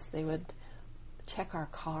because they would check our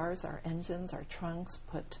cars, our engines, our trunks,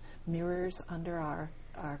 put mirrors under our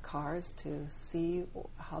cars to see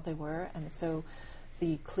how they were. And so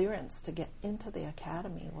the clearance to get into the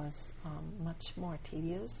academy was much more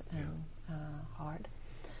tedious and hard.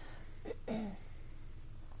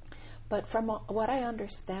 But from what I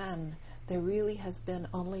understand, there really has been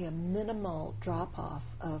only a minimal drop-off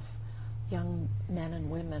of young men and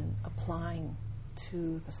women applying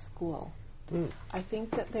to the school. I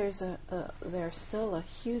think that there's still a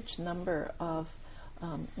huge number of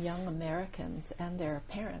young Americans and their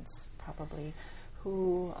parents probably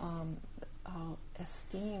who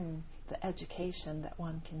esteem the education that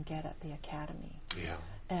one can get at the academy.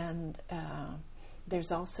 And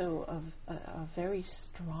there's also a very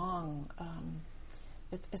strong,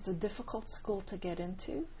 it's a difficult school to get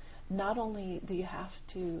into. Not only do you have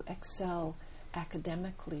to excel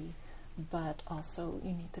academically, but also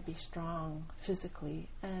you need to be strong physically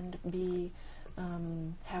and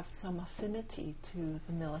have some affinity to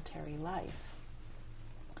the military life.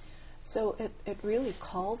 So it really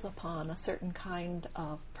calls upon a certain kind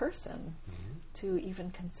of person to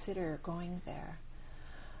even consider going there.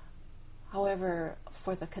 However,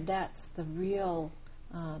 for the cadets, the real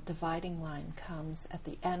dividing line comes at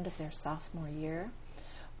the end of their sophomore year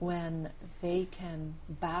when they can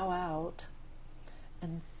bow out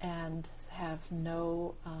and have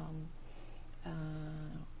no,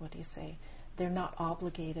 they're not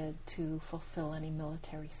obligated to fulfill any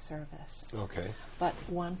military service. But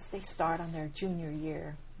once they start on their junior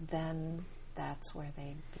year, then that's where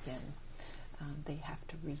they begin. They have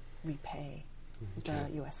to repay the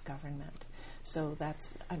U.S. government. So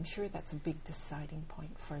I'm sure that's a big deciding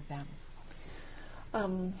point for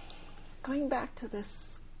them. Going back to this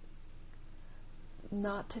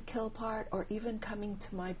not to kill part, or even coming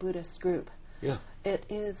to my Buddhist group, it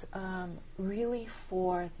is really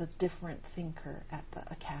for the different thinker at the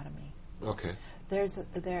academy.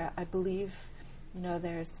 I believe,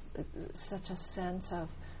 there's such a sense of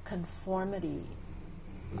conformity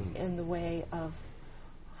in the way of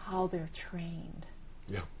how they're trained,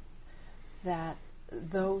 that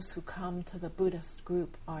those who come to the Buddhist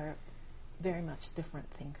group are very much different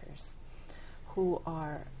thinkers who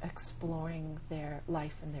are exploring their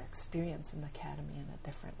life and their experience in the academy in a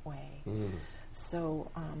different way. So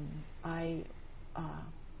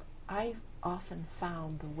I often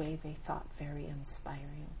found the way they thought very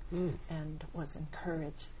inspiring and was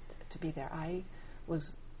encouraged to be there. I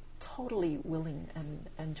was totally willing and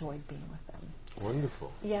enjoyed being with them.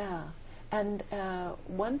 Wonderful. Yeah. And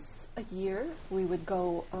once a year we would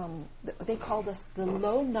go, they called us the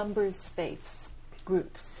low numbers faiths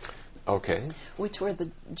groups. Okay. Which were the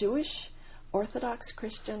Jewish, Orthodox,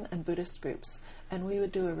 Christian, and Buddhist groups. And we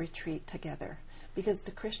would do a retreat together because the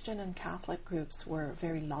Christian and Catholic groups were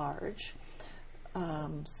very large.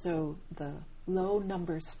 So the low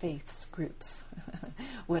numbers faiths groups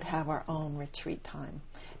would have our own retreat time.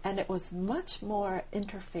 And it was much more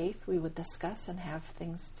interfaith. We would discuss and have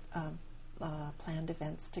things, planned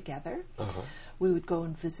events together. Uh-huh. We would go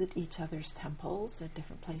and visit each other's temples at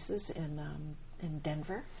different places in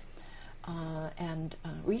Denver. And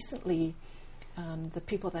recently, the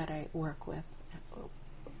people that I work with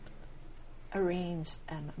arranged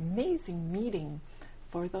an amazing meeting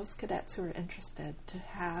for those cadets who are interested to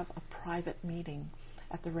have a private meeting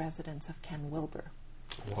at the residence of Ken Wilber.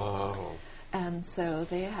 Wow. And so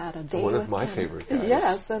they had a day One with of my Ken. favorite guys.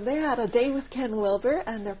 Yes, and they had a day with Ken Wilber,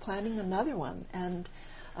 and they're planning another one. And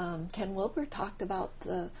Ken Wilber talked about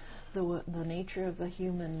the nature of the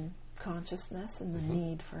human consciousness and the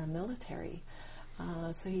need for a military.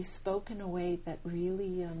 So he spoke in a way that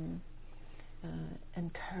really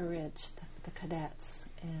encouraged the cadets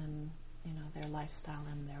in their lifestyle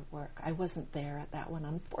and their work. I wasn't there at that one,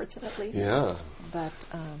 unfortunately. Yeah. But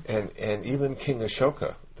and even King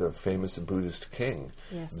Ashoka, the famous Buddhist king,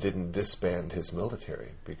 yes. didn't disband his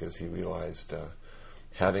military because he realized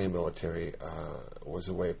having a military was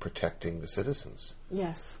a way of protecting the citizens.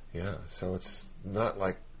 Yes. Yeah. So it's not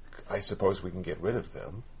like I suppose we can get rid of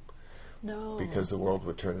them. No. Because the world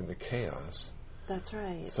would turn into chaos. That's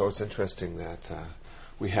right. So it's interesting that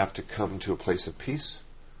we have to come to a place of peace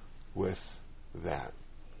with that.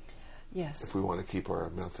 Yes. If we want to keep our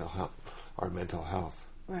mental health.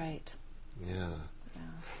 Right. Yeah. Yeah.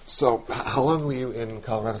 So how long were you in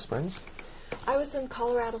Colorado Springs? I was in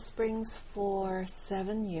Colorado Springs for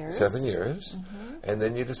 7 years. 7 years. Mm-hmm. And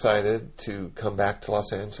then you decided to come back to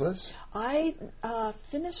Los Angeles? I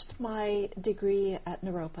finished my degree at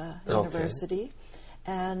Naropa University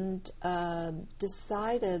and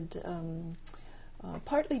decided,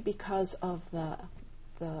 partly because of the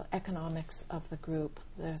economics of the group.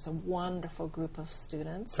 There's a wonderful group of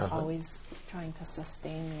students, always trying to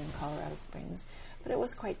sustain me in Colorado Springs, but it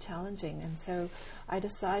was quite challenging. And so I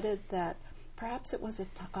decided that perhaps it was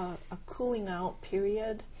a cooling out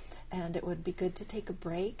period, and it would be good to take a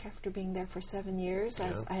break after being there for 7 years,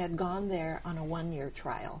 as I had gone there on a 1-year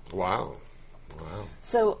trial. Wow. Wow.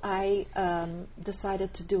 So I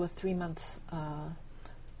decided to do a 3-month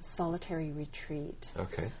solitary retreat.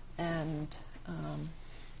 Okay. And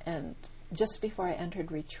just before I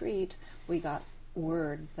entered retreat, we got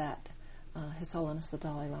word that His Holiness the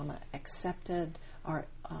Dalai Lama accepted our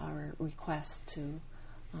request to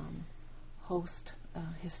host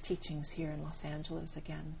his teachings here in Los Angeles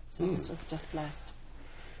again. So this was just last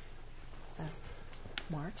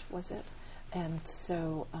March, was it? And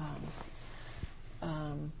so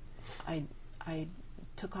I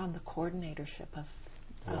took on the coordinatorship of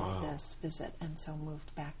this visit, and so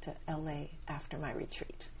moved back to LA after my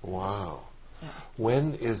retreat. Wow. Yeah.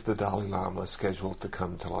 When is the Dalai Lama scheduled to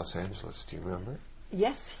come to Los Angeles? Do you remember?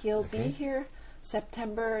 Yes, he'll be here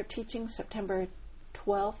teaching September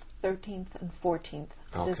 12th, 13th, and 14th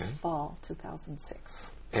this fall,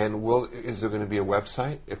 2006. And is there going to be a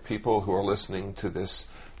website? If people who are listening to this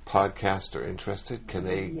podcast are interested, can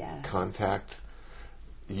they contact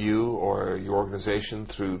you or your organization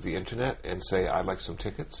through the internet and say, I'd like some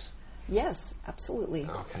tickets? Yes, absolutely.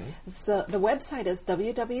 Okay. So the website is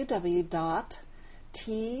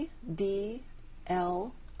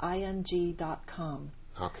www.tdling.com.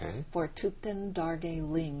 Okay. For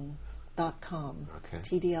ThuptenDargeLing.com. Okay.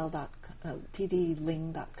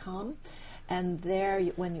 tdling.com. And there,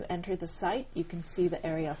 when you enter the site, you can see the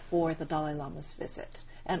area for the Dalai Lama's visit.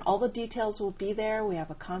 And all the details will be there. We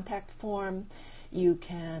have a contact form. You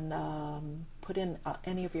can put in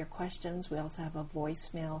any of your questions. We also have a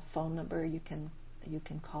voicemail phone number you can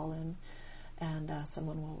call in, and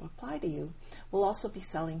someone will reply to you. We'll also be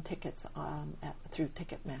selling tickets through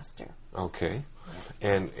Ticketmaster. Okay.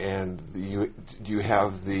 And do you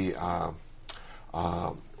have the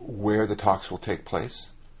where the talks will take place?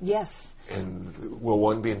 Yes. And will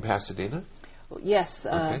one be in Pasadena? Yes,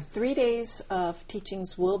 Okay. 3 days of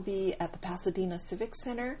teachings will be at the Pasadena Civic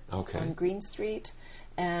Center Okay. on Green Street,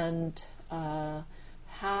 and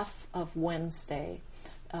half of Wednesday,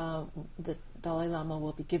 the Dalai Lama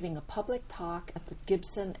will be giving a public talk at the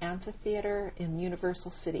Gibson Amphitheater in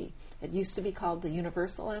Universal City. It used to be called the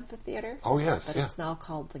Universal Amphitheater, Oh, yes, but yeah. it's now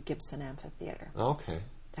called the Gibson Amphitheater, Okay.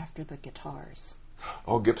 after the guitars.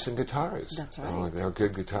 Oh, Gibson guitars. That's right. Oh, they're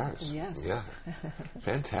good guitars. Yes. Yeah.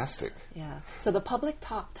 Fantastic. Yeah. So the public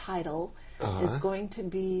talk title Uh-huh. is going to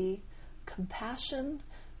be Compassion,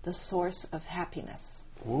 the Source of Happiness.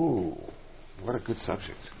 Ooh, what a good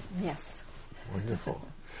subject. Yes. Wonderful.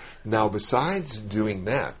 Now, besides doing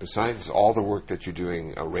that, besides all the work that you're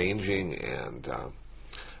doing, arranging and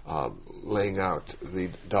laying out the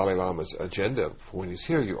Dalai Lama's agenda for when he's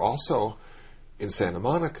here, you're also in Santa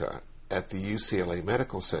Monica at the UCLA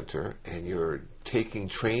Medical Center, and you're taking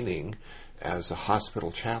training as a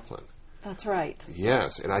hospital chaplain. That's right.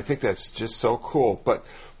 Yes, and I think that's just so cool. But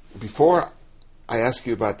before I ask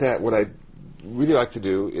you about that, what I'd really like to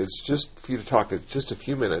do is just for you to talk just a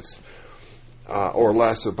few minutes or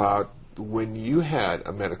less about when you had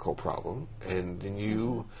a medical problem and then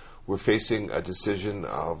you were facing a decision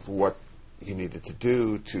of what you needed to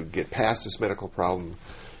do to get past this medical problem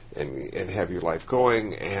and have your life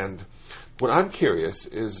going. And what I'm curious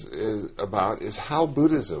about is how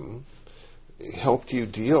Buddhism helped you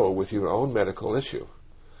deal with your own medical issue.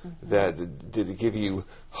 That did it give you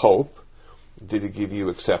hope? Did it give you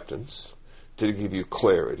acceptance? Did it give you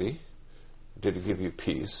clarity? Did it give you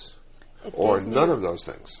peace? Or none of those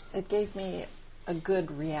things? It gave me a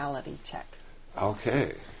good reality check.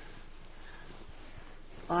 Okay.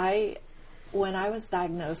 When I was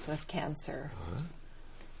diagnosed with cancer,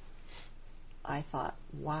 I thought,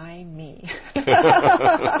 why me?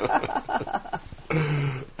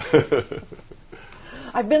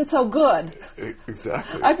 I've been so good.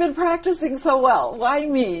 Exactly. I've been practicing so well. Why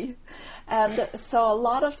me? And so a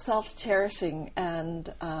lot of self-cherishing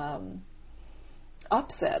and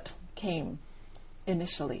upset came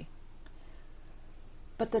initially.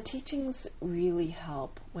 But the teachings really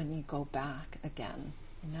help when you go back again.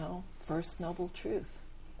 You know, first noble truth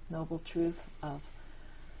of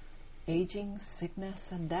aging,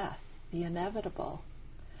 sickness, and death, the inevitable.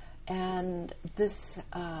 And this,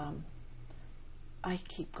 I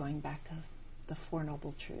keep going back to the Four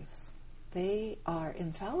Noble Truths. They are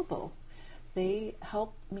infallible. They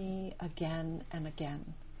help me again and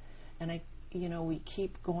again. And we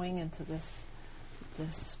keep going into this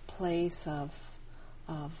place of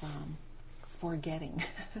forgetting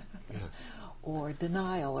or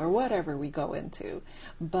denial or whatever we go into.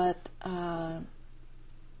 But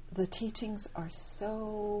the teachings are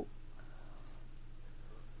so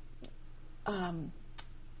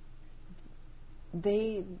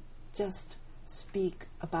they just speak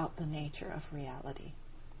about the nature of reality.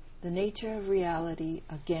 The nature of reality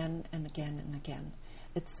again and again and again.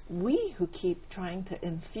 It's we who keep trying to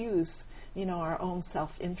infuse, our own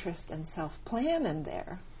self-interest and self-plan in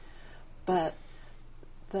there. But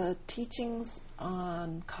the teachings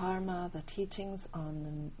on karma, the teachings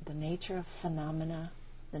on the nature of phenomena,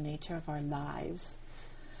 the nature of our lives,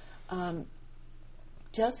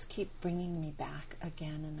 just keep bringing me back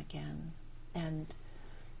again and again. And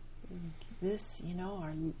this,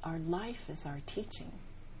 our life is our teaching,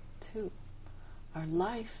 too. Our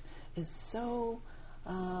life is so,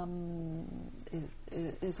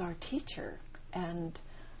 is our teacher. And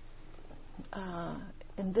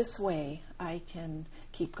in this way, I can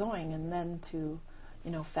keep going. And then to,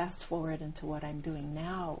 fast forward into what I'm doing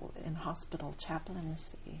now in hospital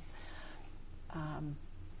chaplaincy,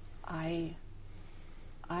 I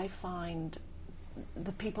find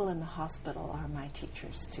the people in the hospital are my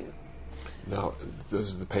teachers too. Now,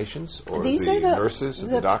 those are the patients, or These the are the nurses,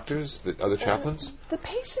 the doctors, the other chaplains? The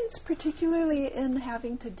patients, particularly in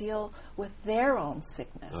having to deal with their own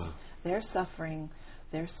sickness, their suffering,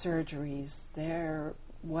 their surgeries, their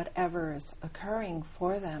whatever is occurring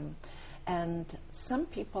for them. And some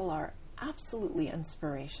people are absolutely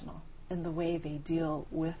inspirational in the way they deal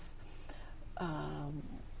with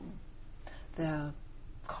the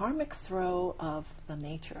karmic throw of the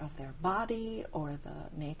nature of their body or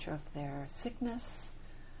the nature of their sickness.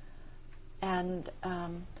 And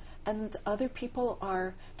other people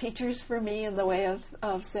are teachers for me in the way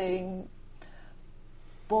of saying,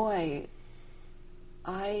 boy,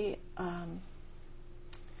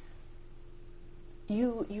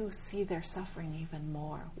 you see their suffering even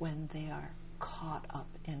more when they are caught up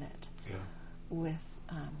in it with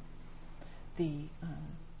the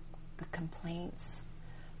complaints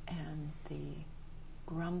and the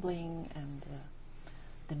grumbling and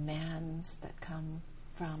demands that come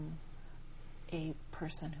from a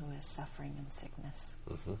person who is suffering in sickness.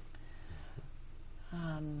 Mm-hmm.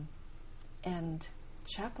 And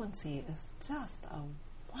chaplaincy is just a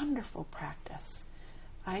wonderful practice.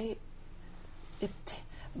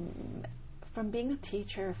 From being a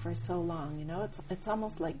teacher for so long, it's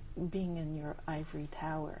almost like being in your ivory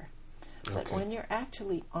tower. But Okay. when you're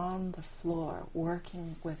actually on the floor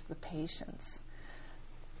working with the patients,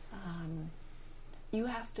 you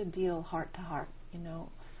have to deal heart to heart.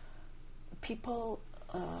 People,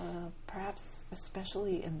 perhaps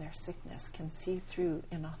especially in their sickness, can see through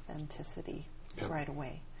inauthenticity right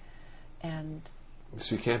away. And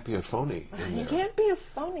So you can't be a phony in you there. can't be a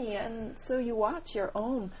phony, and so you watch your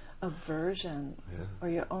own aversion or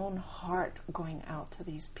your own heart going out to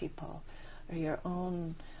these people, or your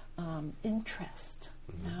own interest.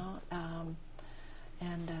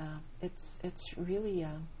 It's really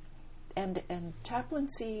and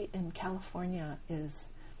chaplaincy in California is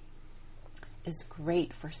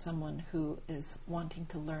great for someone who is wanting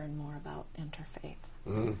to learn more about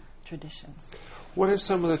interfaith traditions. What are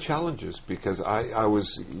some of the challenges? Because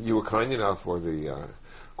you were kind enough, or the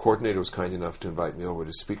coordinator was kind enough to invite me over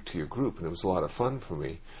to speak to your group, and it was a lot of fun for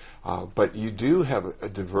me. But you do have a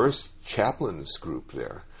diverse chaplains group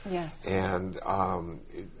there. Yes. And how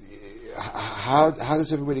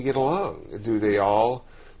does everybody get along? Do they all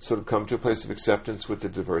sort of come to a place of acceptance with the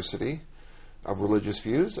diversity of religious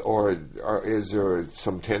views, or is there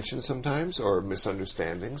some tension sometimes, or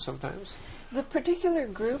misunderstanding sometimes? The particular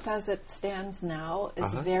group, as it stands now,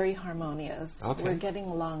 is very harmonious. Okay. We're getting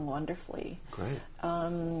along wonderfully. Great.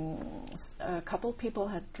 A couple people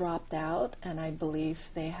had dropped out, and I believe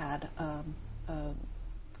they had a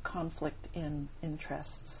conflict in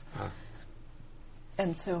interests,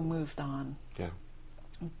 and so moved on. Yeah.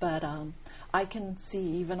 But I can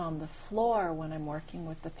see even on the floor when I'm working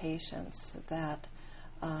with the patients that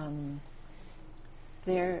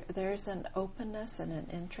there's an openness and an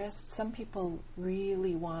interest. Some people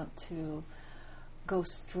really want to go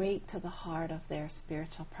straight to the heart of their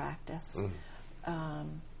spiritual practice.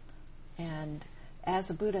 And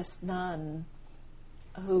as a Buddhist nun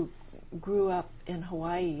who grew up in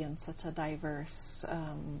Hawaii in such a diverse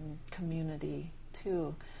community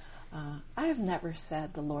too, I have never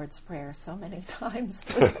said the Lord's Prayer so many times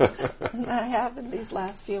than I have in these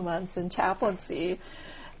last few months in chaplaincy.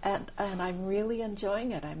 And I'm really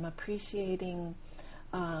enjoying it. I'm appreciating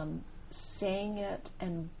saying it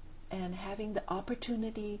and having the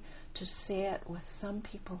opportunity to say it with some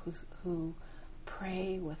people who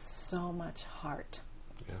pray with so much heart.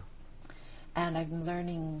 Yeah. And I'm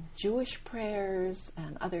learning Jewish prayers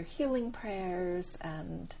and other healing prayers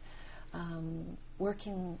and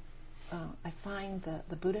working. I find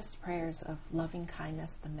the Buddhist prayers of loving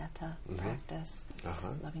kindness, the metta practice,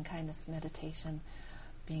 loving kindness meditation,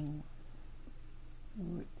 being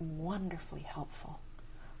wonderfully helpful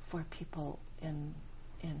for people in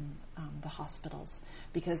the hospitals,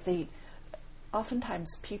 because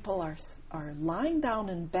oftentimes people are lying down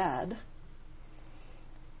in bed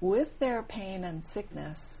with their pain and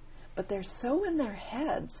sickness, but they're so in their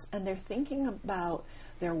heads and they're thinking about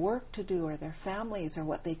their work to do or their families or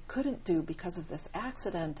what they couldn't do because of this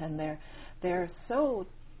accident, and they're so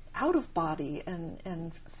out of body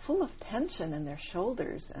and full of tension in their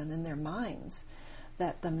shoulders and in their minds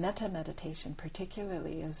that the metta meditation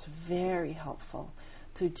particularly is very helpful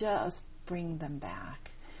to just bring them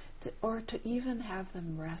back, or to even have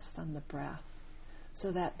them rest on the breath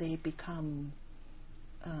so that they become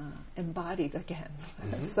embodied again,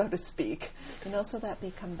 so to speak, so that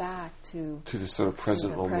they come back to the sort of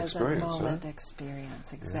present moment experience.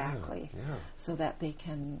 Experience, exactly. Yeah. So that they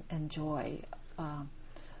can enjoy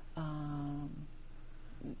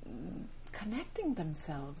connecting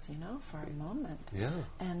themselves, for a moment. Yeah.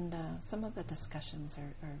 And some of the discussions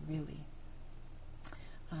are really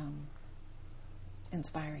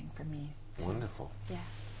inspiring for me. Wonderful. Yeah.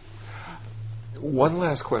 One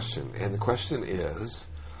last question, and the question is,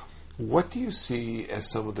 what do you see as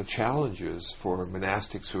some of the challenges for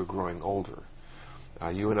monastics who are growing older?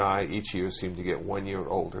 You and I each year seem to get 1 year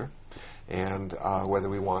older, and whether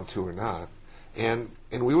we want to or not. And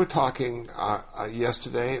we were talking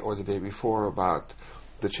yesterday or the day before about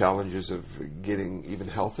the challenges of getting even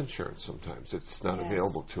health insurance sometimes. It's not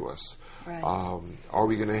available to us. Right. Are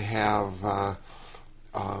we going to have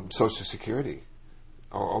Social Security?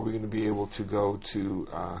 Are we going to be able to go to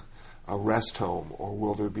a rest home, or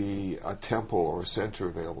will there be a temple or a center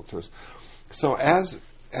available to us? So as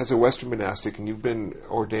a Western monastic, and you've been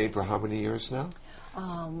ordained for how many years now?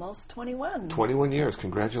 Almost 21. 21 years.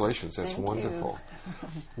 Congratulations. That's Thank wonderful. you.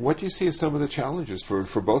 What do you see as some of the challenges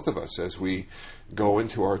for both of us as we go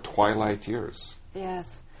into our twilight years?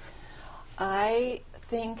 Yes. I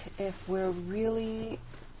think if we're really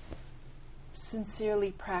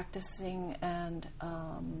sincerely practicing, and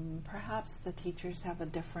perhaps the teachers have a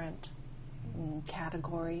different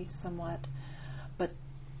category somewhat, but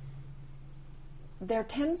there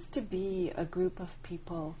tends to be a group of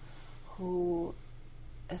people who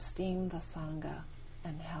esteem the Sangha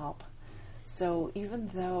and help. So even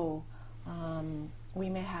though we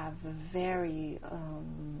may have a very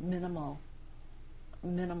minimal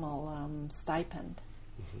stipend,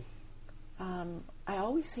 I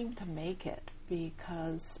always seem to make it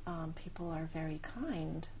because people are very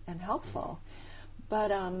kind and helpful.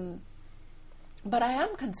 But I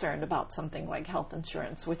am concerned about something like health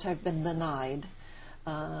insurance, which I've been denied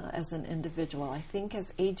as an individual. I think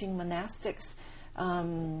as aging monastics,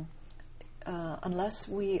 unless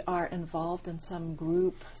we are involved in some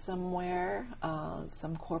group somewhere,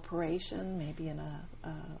 some corporation, maybe in a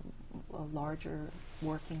larger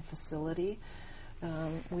working facility,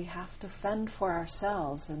 we have to fend for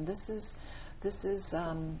ourselves, and this is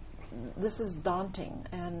daunting.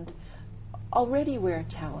 And already we're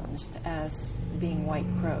challenged as being white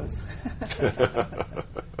crows.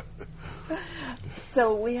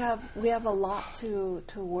 So we have a lot to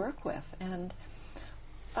work with, and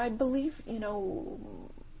I believe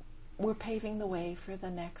we're paving the way for the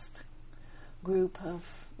next group of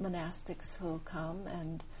monastics who'll come,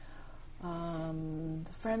 and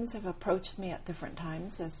friends have approached me at different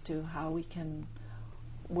times as to how we can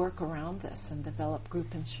work around this and develop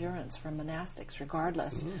group insurance for monastics,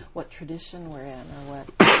 regardless what tradition we're in or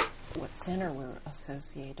what center we're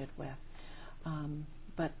associated with.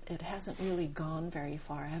 But it hasn't really gone very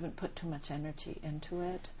far. I haven't put too much energy into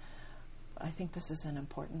it. I think this is an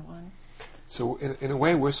important one. So in a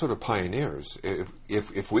way, we're sort of pioneers.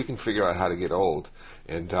 If we can figure out how to get old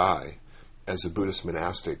and die as a Buddhist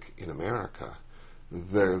monastic in America,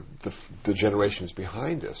 the generations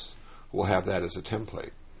behind us will have that as a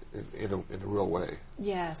template in a real way.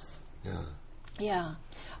 Yes. Yeah. Yeah.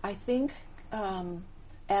 I think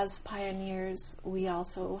as pioneers, we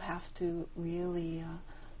also have to really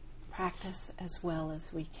practice as well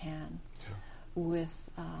as we can with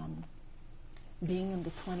being in the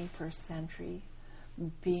 21st century,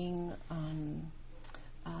 being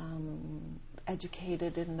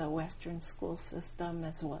educated in the Western school system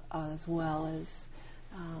as well as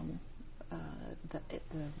the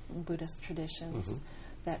Buddhist traditions,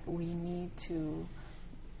 that we need to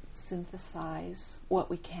synthesize what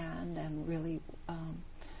we can and really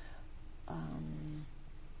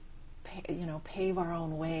pave our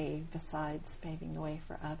own way besides paving the way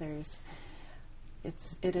for others.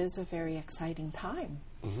 It is a very exciting time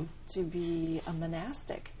to be a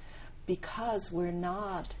monastic, because we're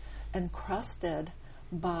not encrusted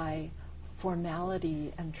by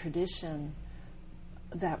formality and tradition,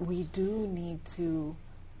 that we do need to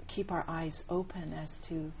keep our eyes open as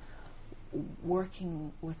to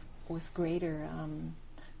working with greater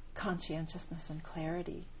conscientiousness and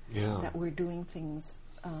clarity. That we're doing things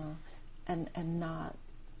and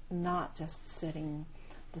not just setting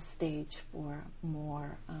the stage for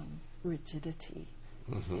more rigidity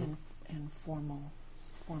in formal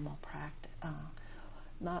practice,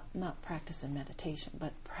 not practice in meditation,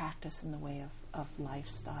 but practice in the way of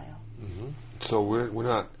lifestyle. So we're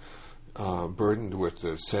not burdened with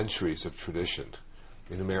the centuries of tradition.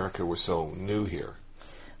 In America, we're so new here,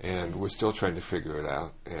 and we're still trying to figure it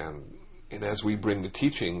out. And as we bring the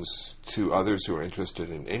teachings to others who are interested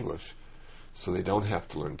in English, so they don't have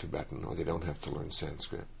to learn Tibetan or they don't have to learn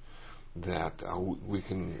Sanskrit, that we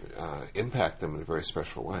can impact them in a very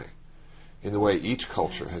special way, in the way each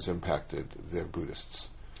culture has impacted their Buddhists.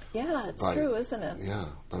 Yeah, it's true, isn't it? Yeah,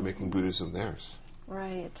 by making Buddhism theirs.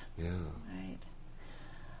 Right. Yeah. Right.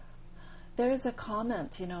 There's a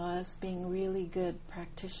comment, as being really good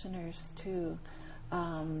practitioners too,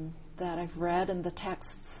 that I've read in the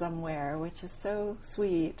text somewhere, which is so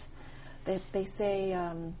sweet. That they say,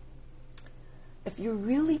 if you're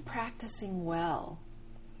really practicing well,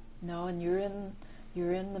 and you're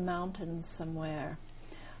in the mountains somewhere,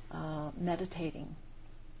 meditating,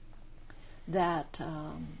 that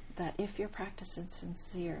if your practice is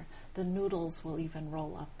sincere, the noodles will even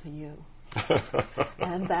roll up to you.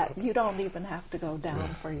 And that you don't even have to go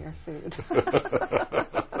down for your food.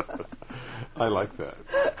 I like that.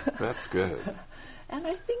 That's good. And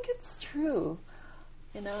I think it's true,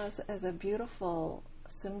 as a beautiful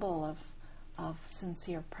symbol of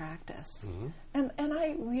sincere practice. And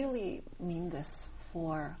I really mean this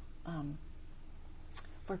for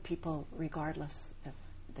for people regardless if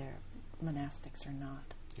they're monastics or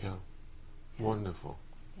not. Yeah. Wonderful.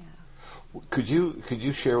 Yeah. Could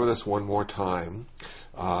you share with us one more time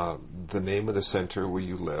the name of the center where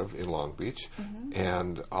you live in Long Beach,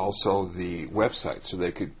 and also the website, so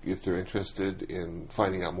they could, if they're interested in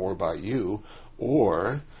finding out more about you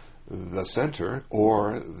or the center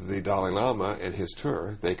or the Dalai Lama and his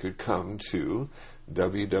tour, they could come to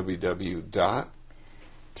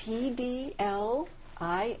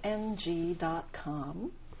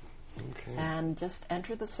www.tdling.com and just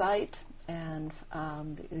enter the site, and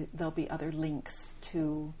there'll be other links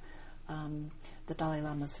to the Dalai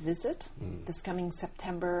Lama's visit this coming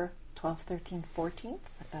September 12th, 13th, 14th,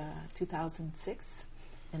 2006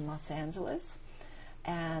 in Los Angeles.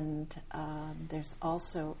 And there's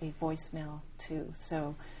also a voicemail too.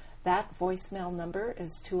 So that voicemail number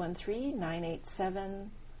is 213-987-2927.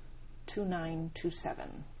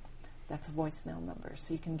 That's a voicemail number.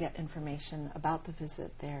 So you can get information about the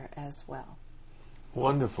visit there as well.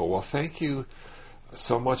 Wonderful. Well, thank you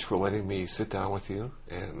so much for letting me sit down with you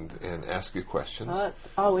and ask you questions. Well, it's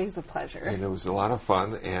always a pleasure. And it was a lot of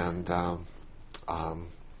fun, and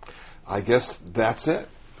I guess that's it.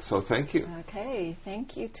 So thank you. Okay,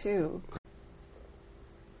 thank you too.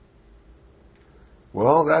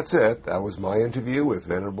 Well, that's it. That was my interview with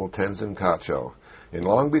Venerable Tenzin Kacho in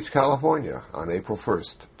Long Beach, California on April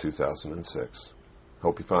 1st, 2006.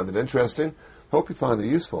 Hope you found it interesting. Hope you found it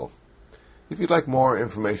useful. If you'd like more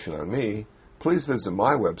information on me, please visit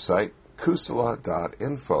my website,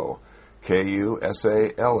 kusala.info,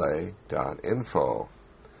 Kusala.info.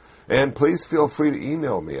 And please feel free to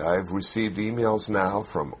email me. I've received emails now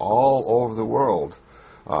from all over the world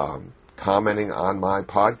commenting on my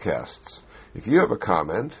podcasts. If you have a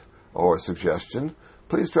comment or a suggestion,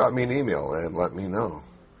 please drop me an email and let me know.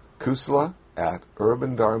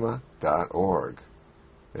 Kusala@urbandharma.org.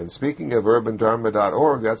 And speaking of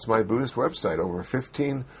urbandharma.org, that's my Buddhist website, over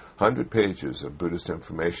 1,500 pages of Buddhist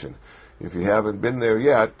information. If you haven't been there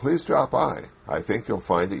yet, please drop by. I think you'll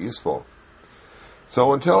find it useful.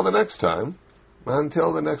 So until the next time,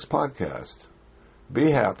 until the next podcast,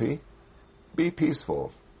 be happy, be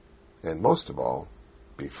peaceful, and most of all,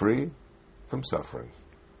 be free from suffering.